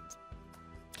start.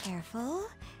 Careful.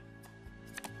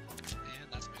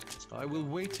 And that's my next I will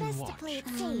wait and Best to watch. play it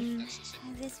safe. That's the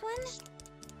same. This one?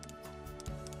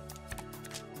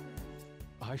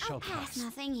 I shall pass. pass.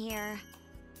 Nothing here.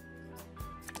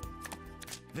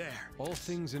 There. All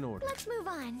things in order. Let's move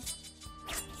on.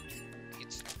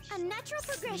 It's A natural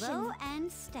progression. Slow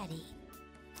and steady.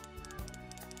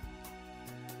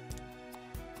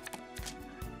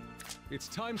 It's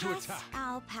time to Pass. attack.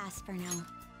 I'll pass for now.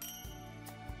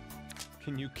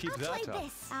 Can you keep I'll that play up?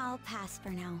 this. I'll pass for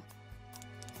now.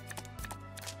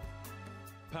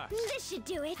 Pass. This should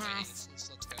do it. Pass. Let's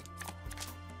go.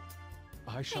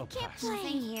 I shall can't pass. play.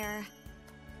 Nothing here.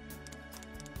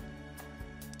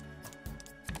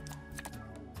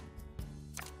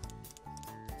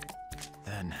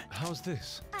 Then How's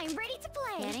this? I'm ready to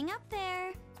play. Getting up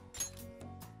there.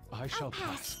 I shall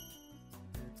pass.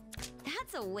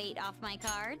 That's a weight off my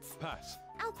cards. Pass.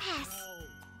 I'll pass.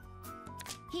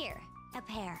 Here, a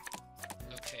pair.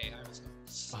 Okay, I was.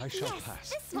 I shall Yes, pass.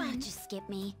 this No, one. just skip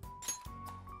me.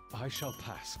 I shall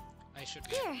pass. I should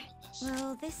be Here. able to win this.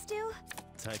 Will this do?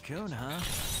 Tycoon, huh?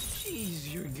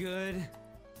 Jeez, you're good.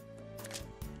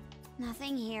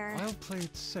 Nothing here. I'll play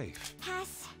it safe.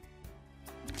 Pass.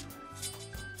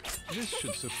 This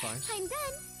should suffice. I'm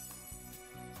done.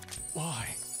 Why?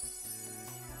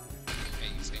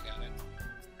 Okay, you say got it.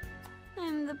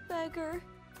 I'm the beggar.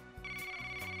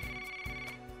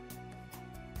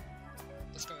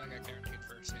 Let's go. I got guaranteed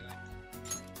first. I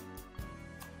think.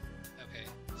 Okay,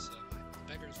 so the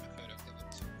beggar's Makoto. Give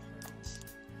it 2 cards.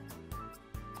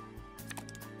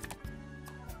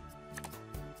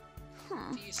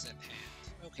 Huh. Decent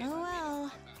hand. Okay. Oh that made it a well.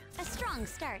 lot better. A strong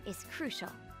start is crucial.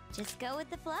 Just go with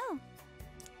the flow.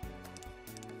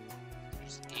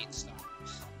 There's 8 stars.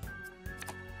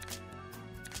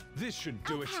 This should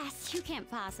do I'll it. pass. You can't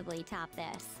possibly top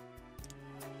this.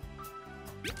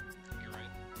 You're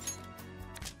right.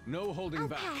 No holding I'll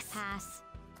back. pass. Pass.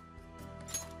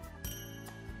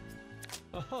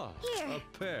 Aha. Here.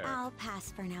 A pair. I'll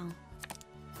pass for now.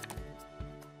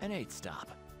 An 8 stop.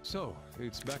 So,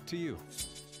 it's back to you.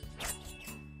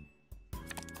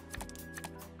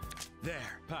 There.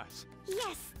 Pass.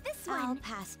 Yes, this I'll one.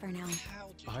 pass for now. How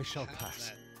do I you shall have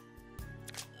pass.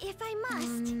 that? If I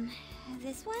must.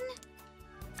 This one?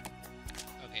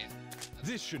 Okay.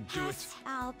 This should do it. Pass.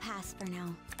 I'll pass for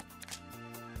now.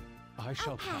 I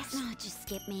shall pass. pass. No, just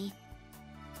skip me.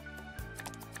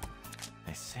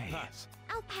 I say. Pass.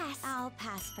 I'll pass. I'll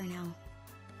pass for now.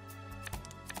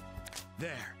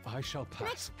 There. I shall pass.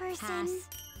 Next person. Pass.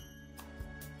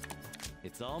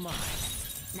 It's all mine.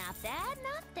 Not bad,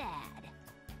 not bad.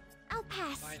 I'll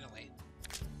pass. Finally.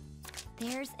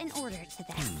 There's an order to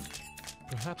this.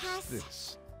 Perhaps Pass.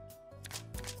 this.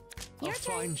 Your A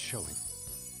turn. fine showing.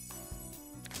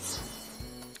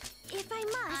 If I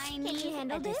must, I can need you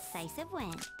handle a this? decisive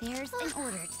win. There's an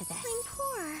order to this. I'm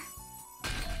poor.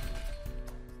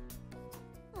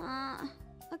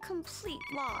 A complete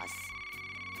loss.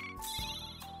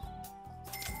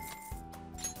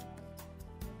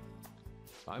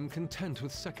 I'm content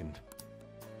with second.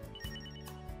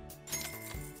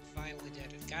 Finally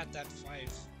did it. Got that 5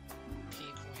 P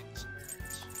coins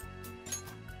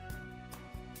earned.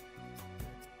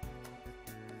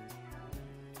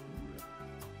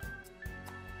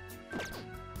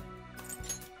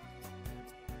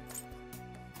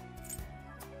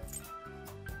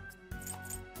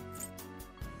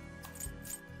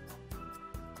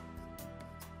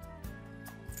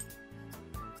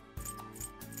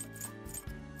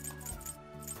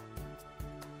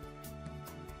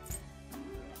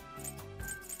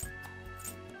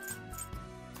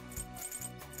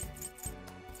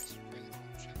 Just really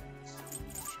long challenges.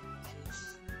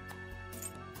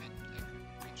 And I could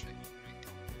reach it rank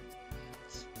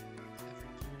means every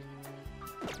 40.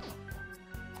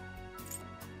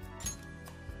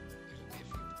 There's only a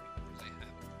few party members I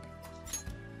have.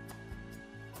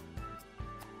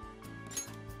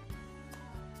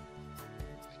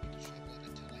 I need to shovel it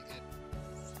until I get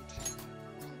full top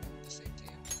on the same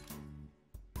team.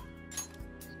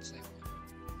 On the same one.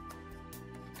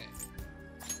 Okay.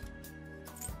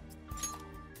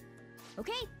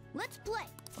 Okay, let's play.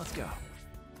 Let's go.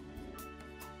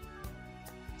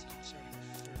 So I'm starting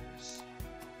first.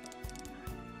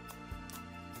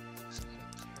 It's not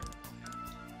a terrible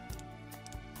hand.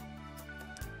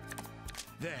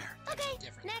 There. Okay,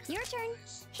 Different next. way Your to turn.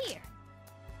 place. Here.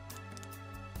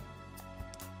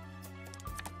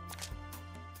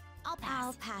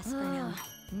 I'll pass for now.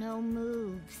 No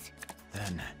moves.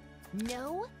 Then,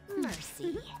 No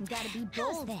mercy. Gotta be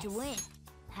bold to win.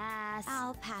 Pass.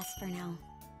 I'll pass for now.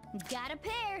 Got a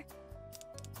pair.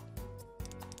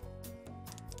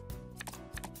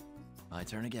 my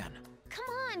turn again. Come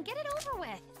on, get it over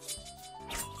with.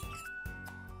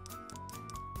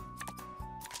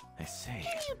 I see.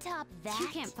 Can you top that? You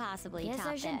can't possibly Guess top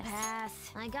I should this. pass.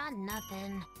 I got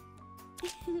nothing.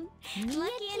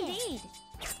 Lucky indeed.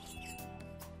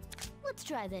 Let's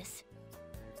try this.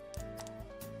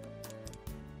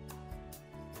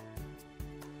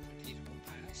 Indeed, will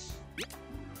pass.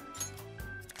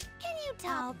 Can you top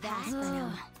I'll that? pass for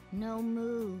now. No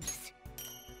moves.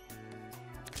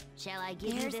 Shall I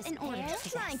give you There's this an order pair? to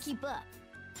Try and this. keep up.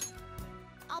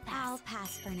 I'll I'll pass.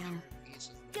 pass for now.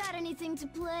 Easily. Got anything to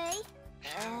play?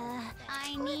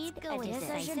 I Let's need go a with this.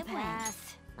 I should decisive win.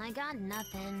 pass. I got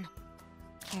nothing.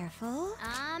 Careful.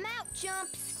 I'm out,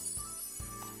 chumps.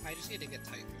 I just need to get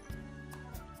Tycoon.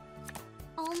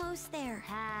 Almost there.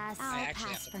 Pass. I I'll actually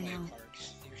pass have to for play now. a card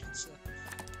here, so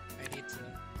I need to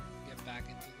get back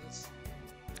into this.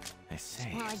 I see.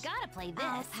 Well, I gotta play this.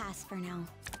 I'll pass for now.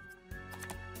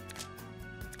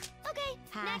 Okay,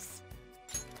 Pass.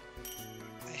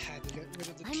 I had to get rid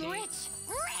of the I'm chain. rich.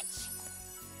 Rich.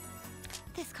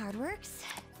 This card works.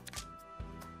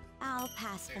 I'll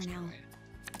pass for There's no now. way.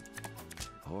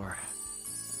 Or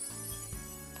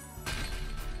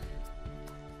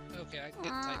Okay, I can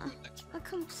get Ah. Tycoon next A round.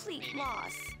 complete Maybe.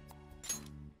 loss.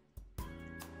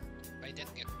 I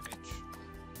didn't get rich.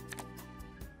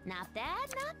 Not bad,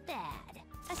 not bad.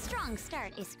 A strong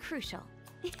start is crucial.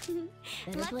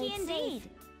 Better Lucky play it indeed.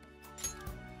 safe.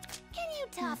 Can you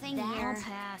top Nothing that? here. I'll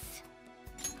pass.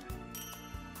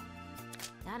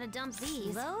 Gotta dump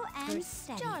these. Slow For and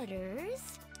steady. starters.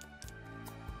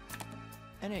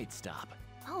 an 8 stop.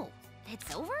 Oh,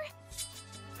 it's over?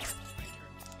 It's my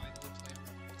turn to finally play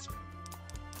this round.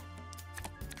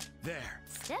 There.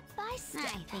 Step by step.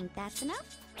 I think that's enough.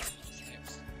 I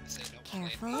say don't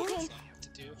Careful. play it. Okay. That's all you have to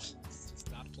do.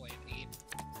 Just not play an 8.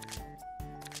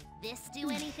 This do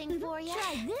anything for you?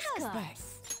 Try this How's card.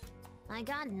 this? I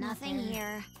got Nothing nothing.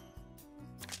 here.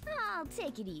 I'll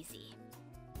take it easy.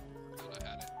 Thought I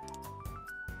had it.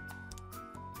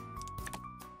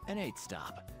 An 8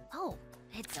 stop. Oh,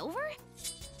 it's over?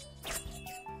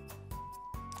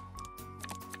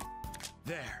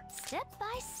 There. Step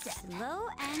by step. Slow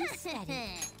and steady.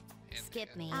 And Skip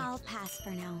I got me. I'll it. pass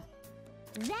for now.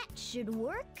 That should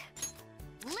work.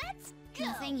 Let's go.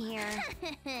 Nothing here.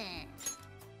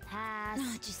 Pass.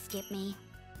 Oh, just skip me.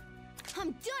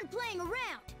 I'm done playing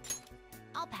around.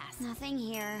 I'll pass. Nothing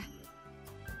here.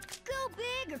 Go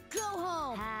big or go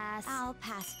home. Pass. I'll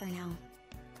pass for now.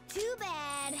 Too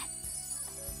bad.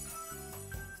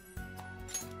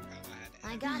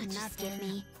 I got Oh, just skip nothing.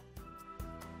 me.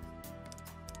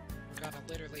 Morgana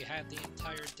literally had the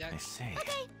entire deck. I see.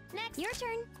 Okay, next. Your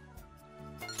turn.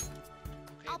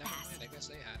 Okay, I'll never pass. mind. I guess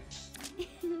they had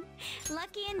it.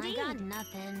 Lucky indeed. I got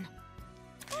nothing.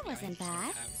 That Yeah, wasn't I just don't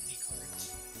bad. have any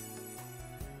cards.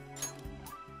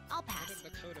 I'll How pass. did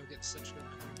Makoto get such good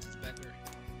cards as beggar?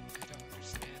 I don't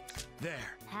understand. There.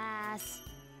 Pass.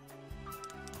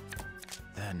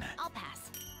 Then, I'll pass.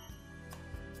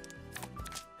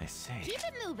 I say. Keep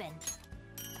it moving.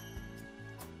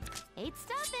 8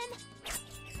 stopping.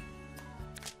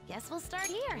 Guess we'll start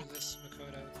here. Do this,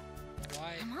 Makoto.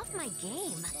 Why? I'm off my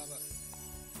game.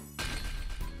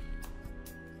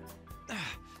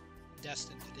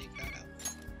 Destined to dig that out.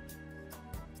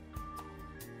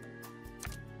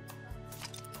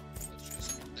 Let's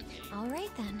just win the game. All right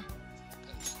then.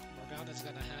 Because Morgana's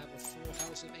gonna have a full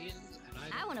house of aces, and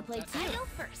I I want to play that- too. I go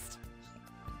first.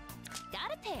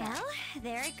 Got a pair. Well,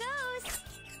 there it goes.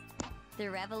 The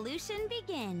revolution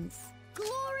begins.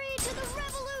 Glory to the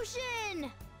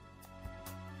revolution!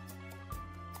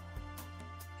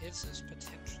 Is this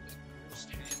potentially the worst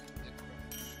hand in the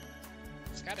crush?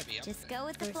 It's gotta be up Just there. go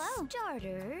with the flow.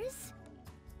 Starters.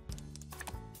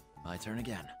 My turn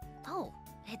again. Oh,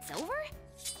 it's over?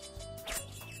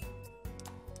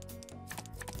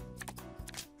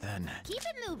 Then, Keep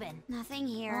it moving. Nothing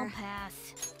here. I'll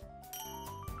pass.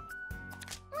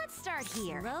 Let's start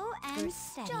here. Slow and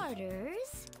steady.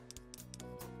 Starters.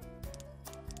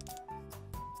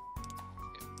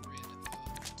 Get rid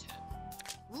of 10.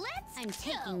 Let's I'm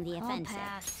taking the offensive. I'll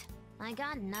pass. I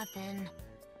got nothing.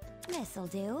 This'll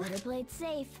do. Better play it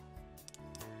safe.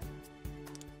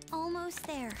 Almost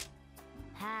there.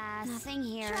 Pass. Nothing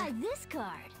here. Try this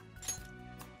card.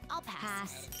 I'll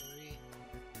pass. Out of 3.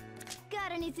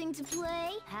 Got anything to play?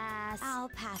 Pass. I'll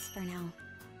pass for now.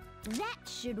 That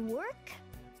should work.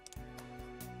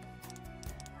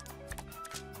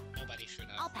 Nobody should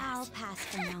have. I'll pass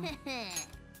for now.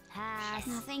 Pass.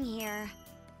 Nothing here.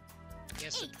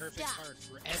 Guess the 8 perfect stop. card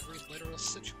for every literal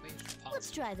situation possible.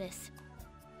 Let's try this.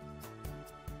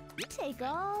 Take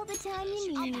all the time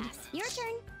you I'll need. pass. Your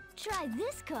turn. Try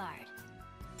this card.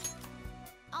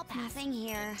 I'll pass. Nothing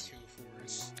here. 2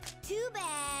 4s. Too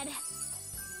bad.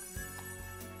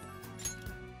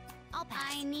 I'll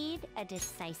pass. I need a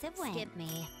decisive win. Skip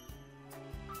me.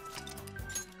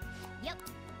 Yep.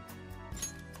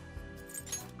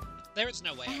 There's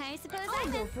no way. I suppose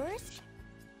I'll go first.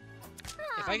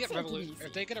 If I get take it revolution, easy.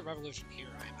 if they get a revolution here,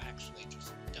 I'm actually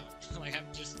just done. Like I'm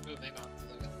just moving on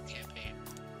to the campaign.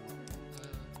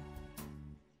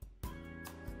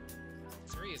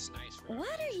 3 is nice. For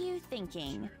What are you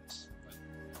thinking? turns, but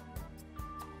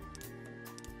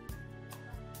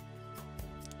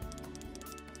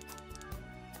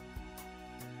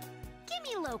Give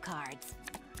me low cards.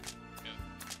 no.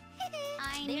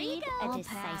 I There you need go. a I'll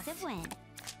decisive pass. win.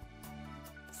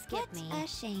 Skip me. A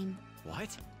shame. what?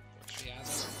 What she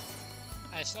has.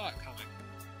 I saw it coming.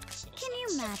 So Can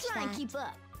you match Try and that? keep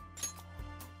up.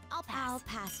 I'll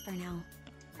pass for now.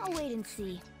 I'll wait and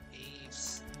see.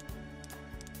 Ace.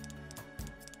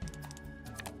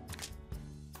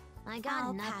 I got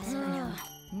I'll nothing. pass for now.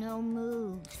 No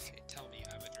moves. Okay, tell me you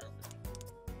have a joker.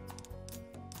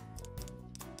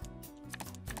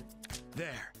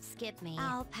 There. Skip me.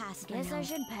 I'll pass for Guess now. I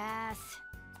should pass.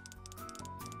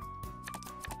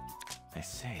 I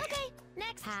say. Okay,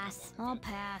 next. Pass. I'll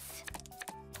pass.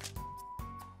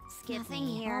 Skip Nothing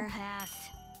me. here. I'll pass.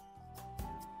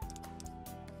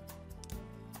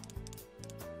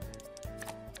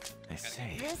 I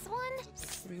say. This one,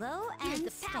 slow Here's and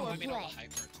the power I steady. mean, all play. the high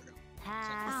cards are going.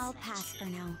 Pass. I'll pass for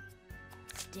now.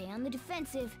 Stay on the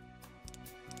defensive.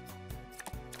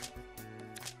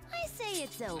 I say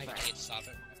it's I over. can stop it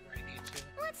whenever I need to.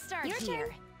 Let's start Your here.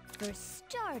 turn. For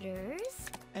starters,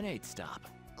 An 8 stop.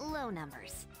 low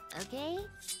numbers, okay?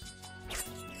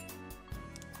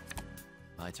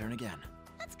 My turn again.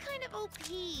 That's kind of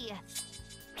OP.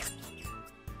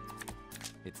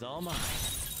 It's all mine.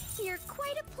 You're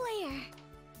quite a player.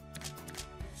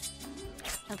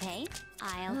 Okay,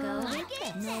 I'll go with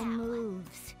this. No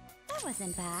moves. That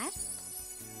wasn't bad.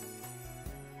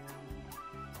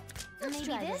 Let's Maybe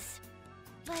try this?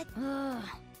 But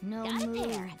no Got a moves.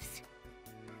 pair.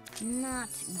 Not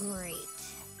great.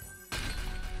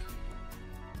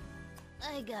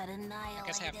 I got annihilated. I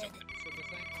guess I have to win for the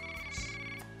thing.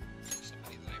 Because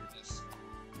somebody live this.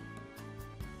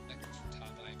 Beggars from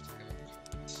top, I have to go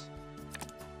with cards.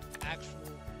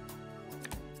 Actual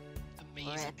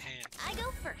amazing Rip. hand. I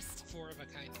go first. 4 of a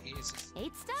kind aces.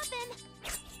 8 stopping.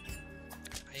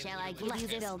 Shall I literally give you can't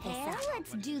this tell pair? Let's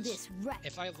what it do is. this right.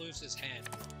 If I lose his hand,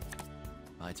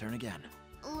 My turn again.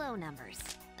 Low numbers,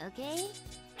 okay?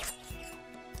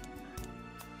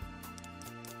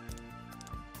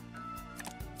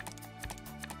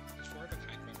 there's 4 of a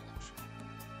kind revolution.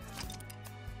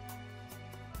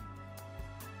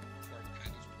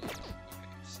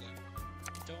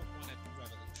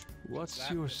 What's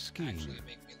that your would scheme? actually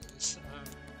make me lose.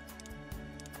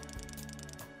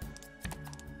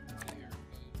 Here,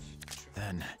 move.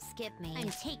 Then Skip me. I'm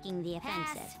taking the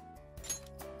offensive.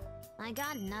 I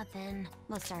got nothing.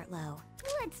 We'll start low.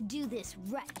 Let's do this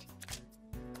right.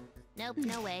 Nope,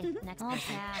 no way. Next I'll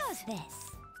person. pass. How's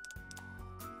this?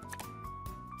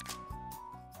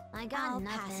 I got I'll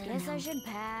pass nothing. for Guess I now. should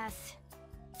pass.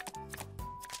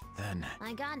 then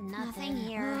I got Nothing nothing.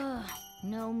 here.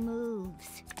 No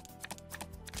moves.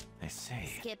 I say.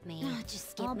 Skip me.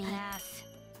 Just skip I'll me. pass.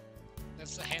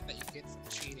 That's the hand that you get from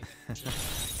cheating. and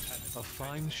A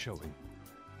fine showing.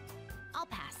 I'll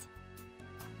pass.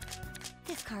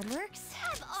 This card works.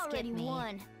 I've already me.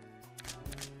 won.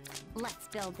 Let's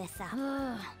build this up.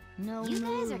 No You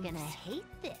moves. guys are gonna hate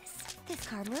this. This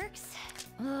card works.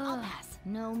 I'll pass.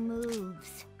 No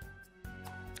moves.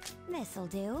 This'll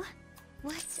do.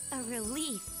 What a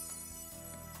relief.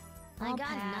 I I'll got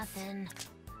pass. nothing.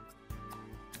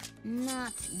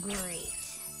 Not great.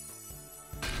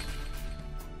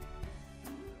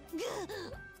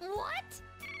 What?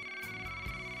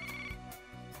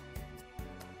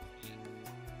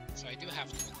 So I do have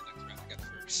to win the next round to get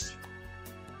first.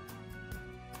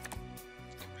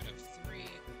 Get rid of 3.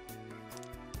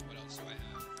 What else do I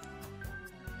have?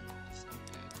 That's not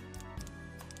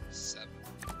good. 7.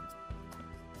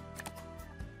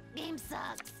 Game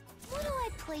sucks. What do I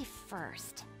play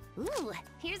first? Ooh,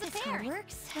 Here's a this pair. card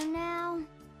works. For now.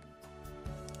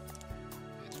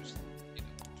 Yeah, just,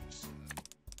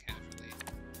 casually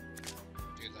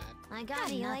do that. I got How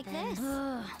do you like nothing.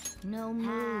 this? No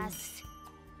Pass. moves.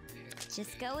 Yeah, that's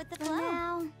Just good. go with the For flow.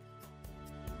 now.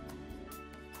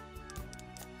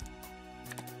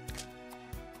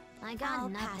 I got I'll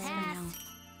nothing. pass for now.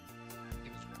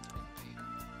 It was worth one pain.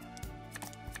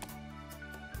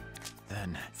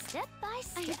 Then Step by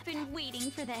step. I've been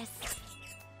waiting for this.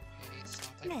 Hey, it's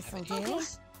not like I This'll have do. any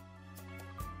choice.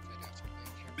 I'd have to play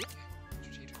carefully.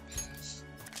 Strategic pass.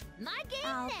 My game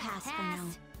I'll now. pass for now.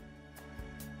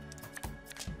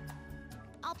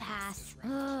 I'll pass. This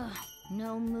round.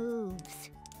 No moves.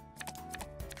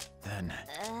 then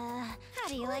How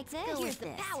do you like this? Go Here's with the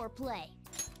this. power play.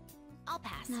 I'll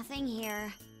pass. Nothing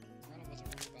here. Ronald wasn't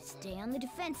worried about Stay on the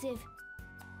defensive.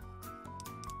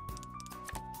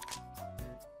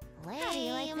 How do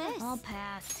you like Lame. this? I'll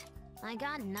pass. I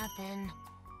got nothing.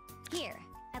 Here,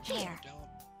 a that. pair.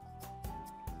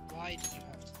 Don't. Why did you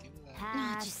have to do that?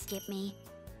 Pass. Just skip me.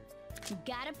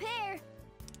 Got a pair.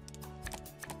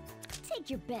 Take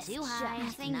your best Too shot. high.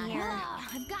 Nothing here.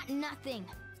 I've got nothing.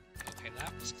 Okay,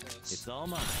 that was close. It's all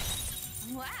mine.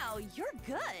 Wow, you're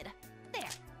good. There.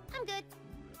 I'm good.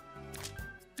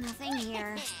 Nothing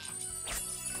here.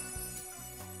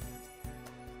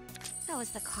 That was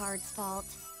the card's fault.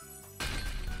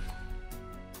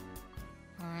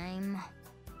 I'm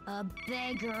a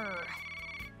beggar.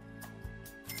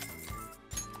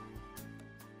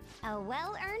 A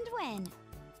well-earned win.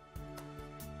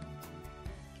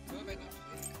 Who have I not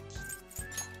played against?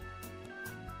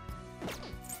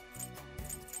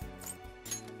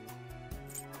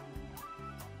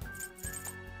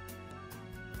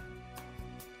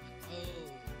 Oh.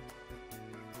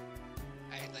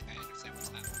 I understand what's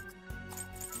happening.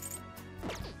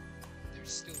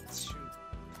 There's still 2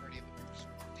 party members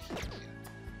here yet.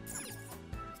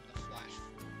 The flash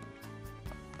forward.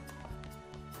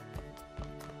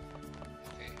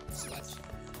 Okay, so that's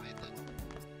fine then.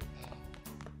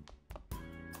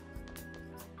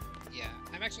 Yeah,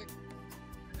 I'm actually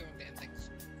going to end things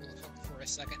real quick for a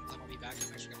second, and then I'll be back.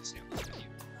 I'm actually going to stay on this menu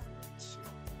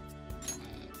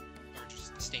or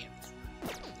just stay in this room. It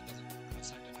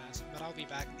doesn't have time to pass. But I'll be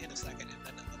back in a second, and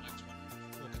then in the next one,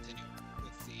 we'll continue